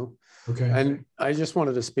me know. Okay. And I just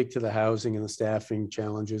wanted to speak to the housing and the staffing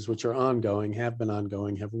challenges, which are ongoing, have been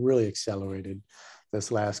ongoing, have really accelerated this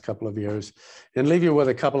last couple of years, and leave you with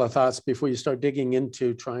a couple of thoughts before you start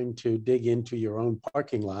trying to dig into your own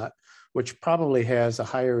parking lot, which probably has a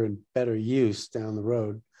higher and better use down the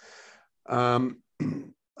road.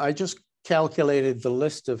 I just calculated the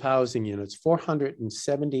list of housing units,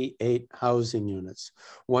 478 housing units,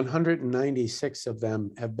 196 of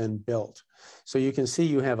them have been built. So you can see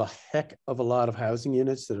you have a heck of a lot of housing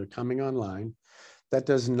units that are coming online. That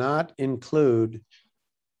does not include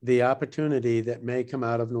the opportunity that may come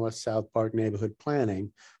out of North-South Park neighborhood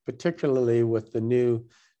planning, particularly with the new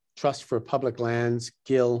Trust for Public Lands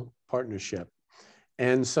GIL partnership.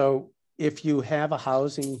 And so if you have a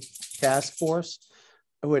housing task force,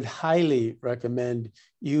 I would highly recommend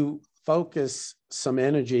you focus some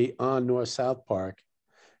energy on North-South Park,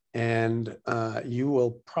 and you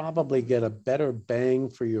will probably get a better bang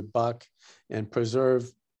for your buck and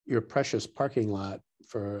preserve your precious parking lot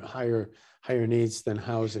for higher needs than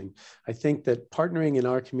housing. I think that partnering in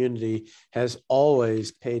our community has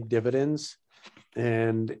always paid dividends.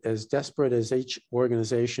 And as desperate as each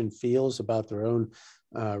organization feels about their own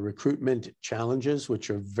recruitment challenges,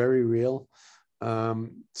 which are very real,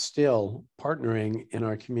 still partnering in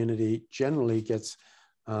our community generally gets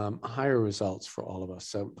higher results for all of us.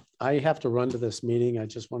 So I have to run to this meeting. I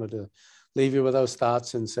just wanted to leave you with those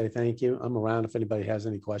thoughts and say thank you. I'm around if anybody has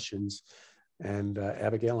any questions. And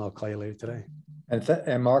Abigail, I'll call you later today.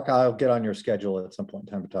 And Mark, I'll get on your schedule at some point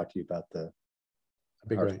in time to talk to you about the. That'd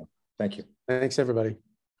be great. Thank you. Thanks, everybody.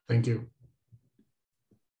 Thank you.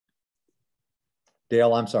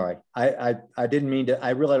 Dale, I'm sorry. I didn't mean to.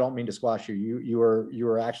 I really don't mean to squash you. You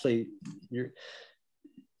were actually.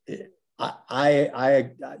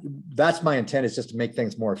 That's my intent, is just to make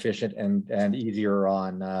things more efficient and easier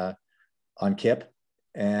on KIP.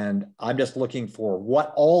 And I'm just looking for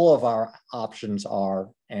what all of our options are,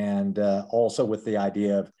 and also with the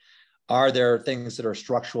idea of, are there things that are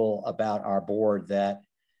structural about our board that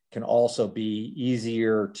can also be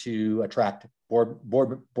easier to attract board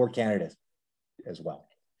candidates as well.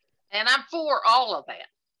 And I'm for all of that.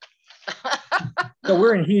 So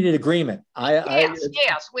we're in heated agreement.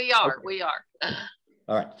 Yes, we are. Okay. We are.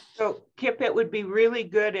 All right. So Kip, it would be really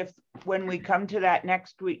good if, when we come to that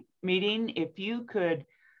next week meeting, if you can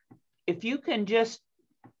just,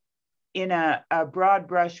 in a broad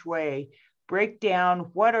brush way, break down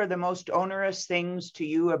what are the most onerous things to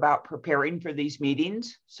you about preparing for these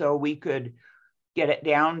meetings, so we could get it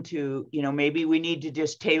down to, maybe we need to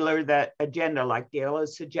just tailor the agenda like Dale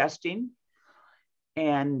is suggesting.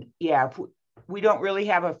 And yeah, if we don't really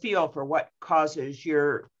have a feel for what causes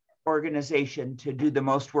your organization to do the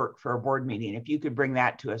most work for a board meeting. If you could bring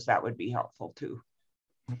that to us, that would be helpful too.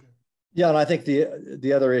 Yeah, and I think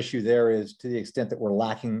the other issue there is, to the extent that we're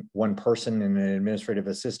lacking one person and an administrative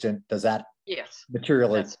assistant, does that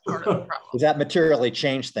materially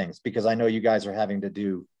change things? Because I know you guys are having to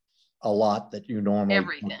do a lot that you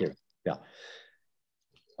normally do. Yeah.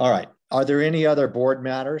 All right. Are there any other board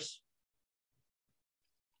matters?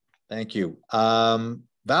 Thank you.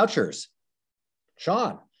 Vouchers.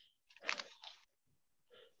 Sean.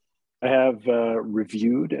 I have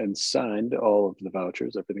reviewed and signed all of the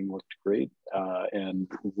vouchers. Everything looked great,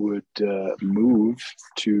 and would move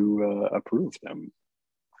to approve them.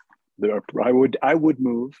 I would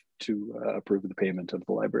move to approve the payment of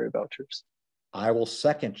the library vouchers. I will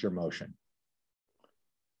second your motion.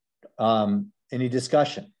 Any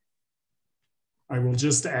discussion? I will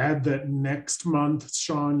just add that next month,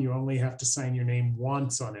 Sean, you only have to sign your name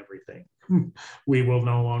once on everything. We will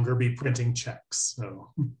no longer be printing checks.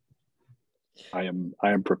 So I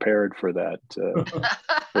am prepared for that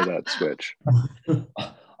for that switch.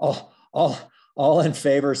 All in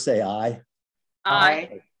favor, say aye.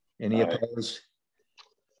 Aye. Any opposed?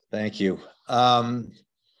 Thank you.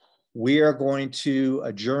 We are going to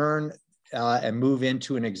adjourn and move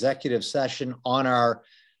into an executive session on our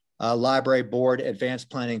library board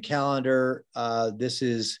advanced planning calendar. This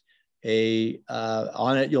is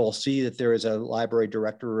on it, you'll see that there is a library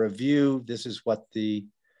director review. This is what the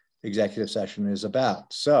executive session is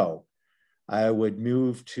about. So I would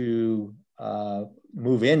I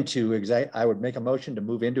would make a motion to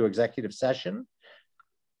move into executive session.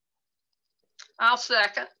 I'll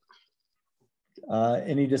second.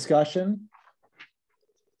 Any discussion?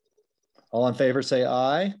 All in favor, say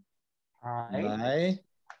aye. Aye. Aye.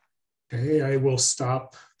 Okay, I will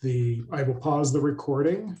pause the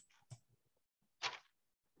recording.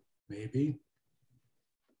 Maybe.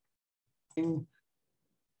 And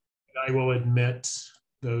I will admit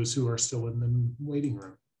those who are still in the waiting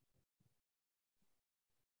room.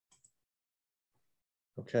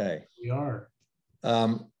 Okay.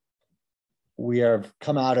 We have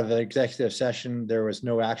come out of the executive session. There was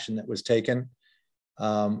no action that was taken.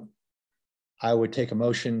 I would take a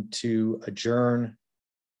motion to adjourn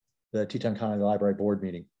the Teton County Library Board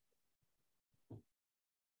meeting.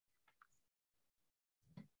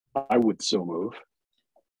 I would so move.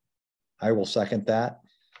 I will second that.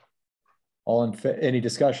 Any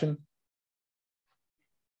discussion?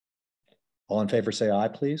 All in favor, say aye,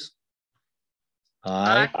 please.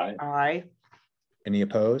 Aye. Aye. Aye. Any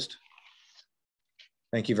opposed?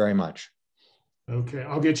 Thank you very much. Okay,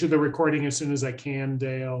 I'll get you the recording as soon as I can,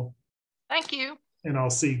 Dale. Thank you. And I'll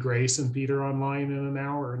see Grace and Peter online in an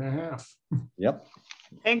hour and a half. Yep.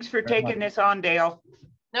 Thanks for taking this on, Dale.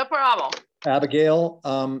 No problem. Abigail,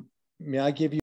 may I give you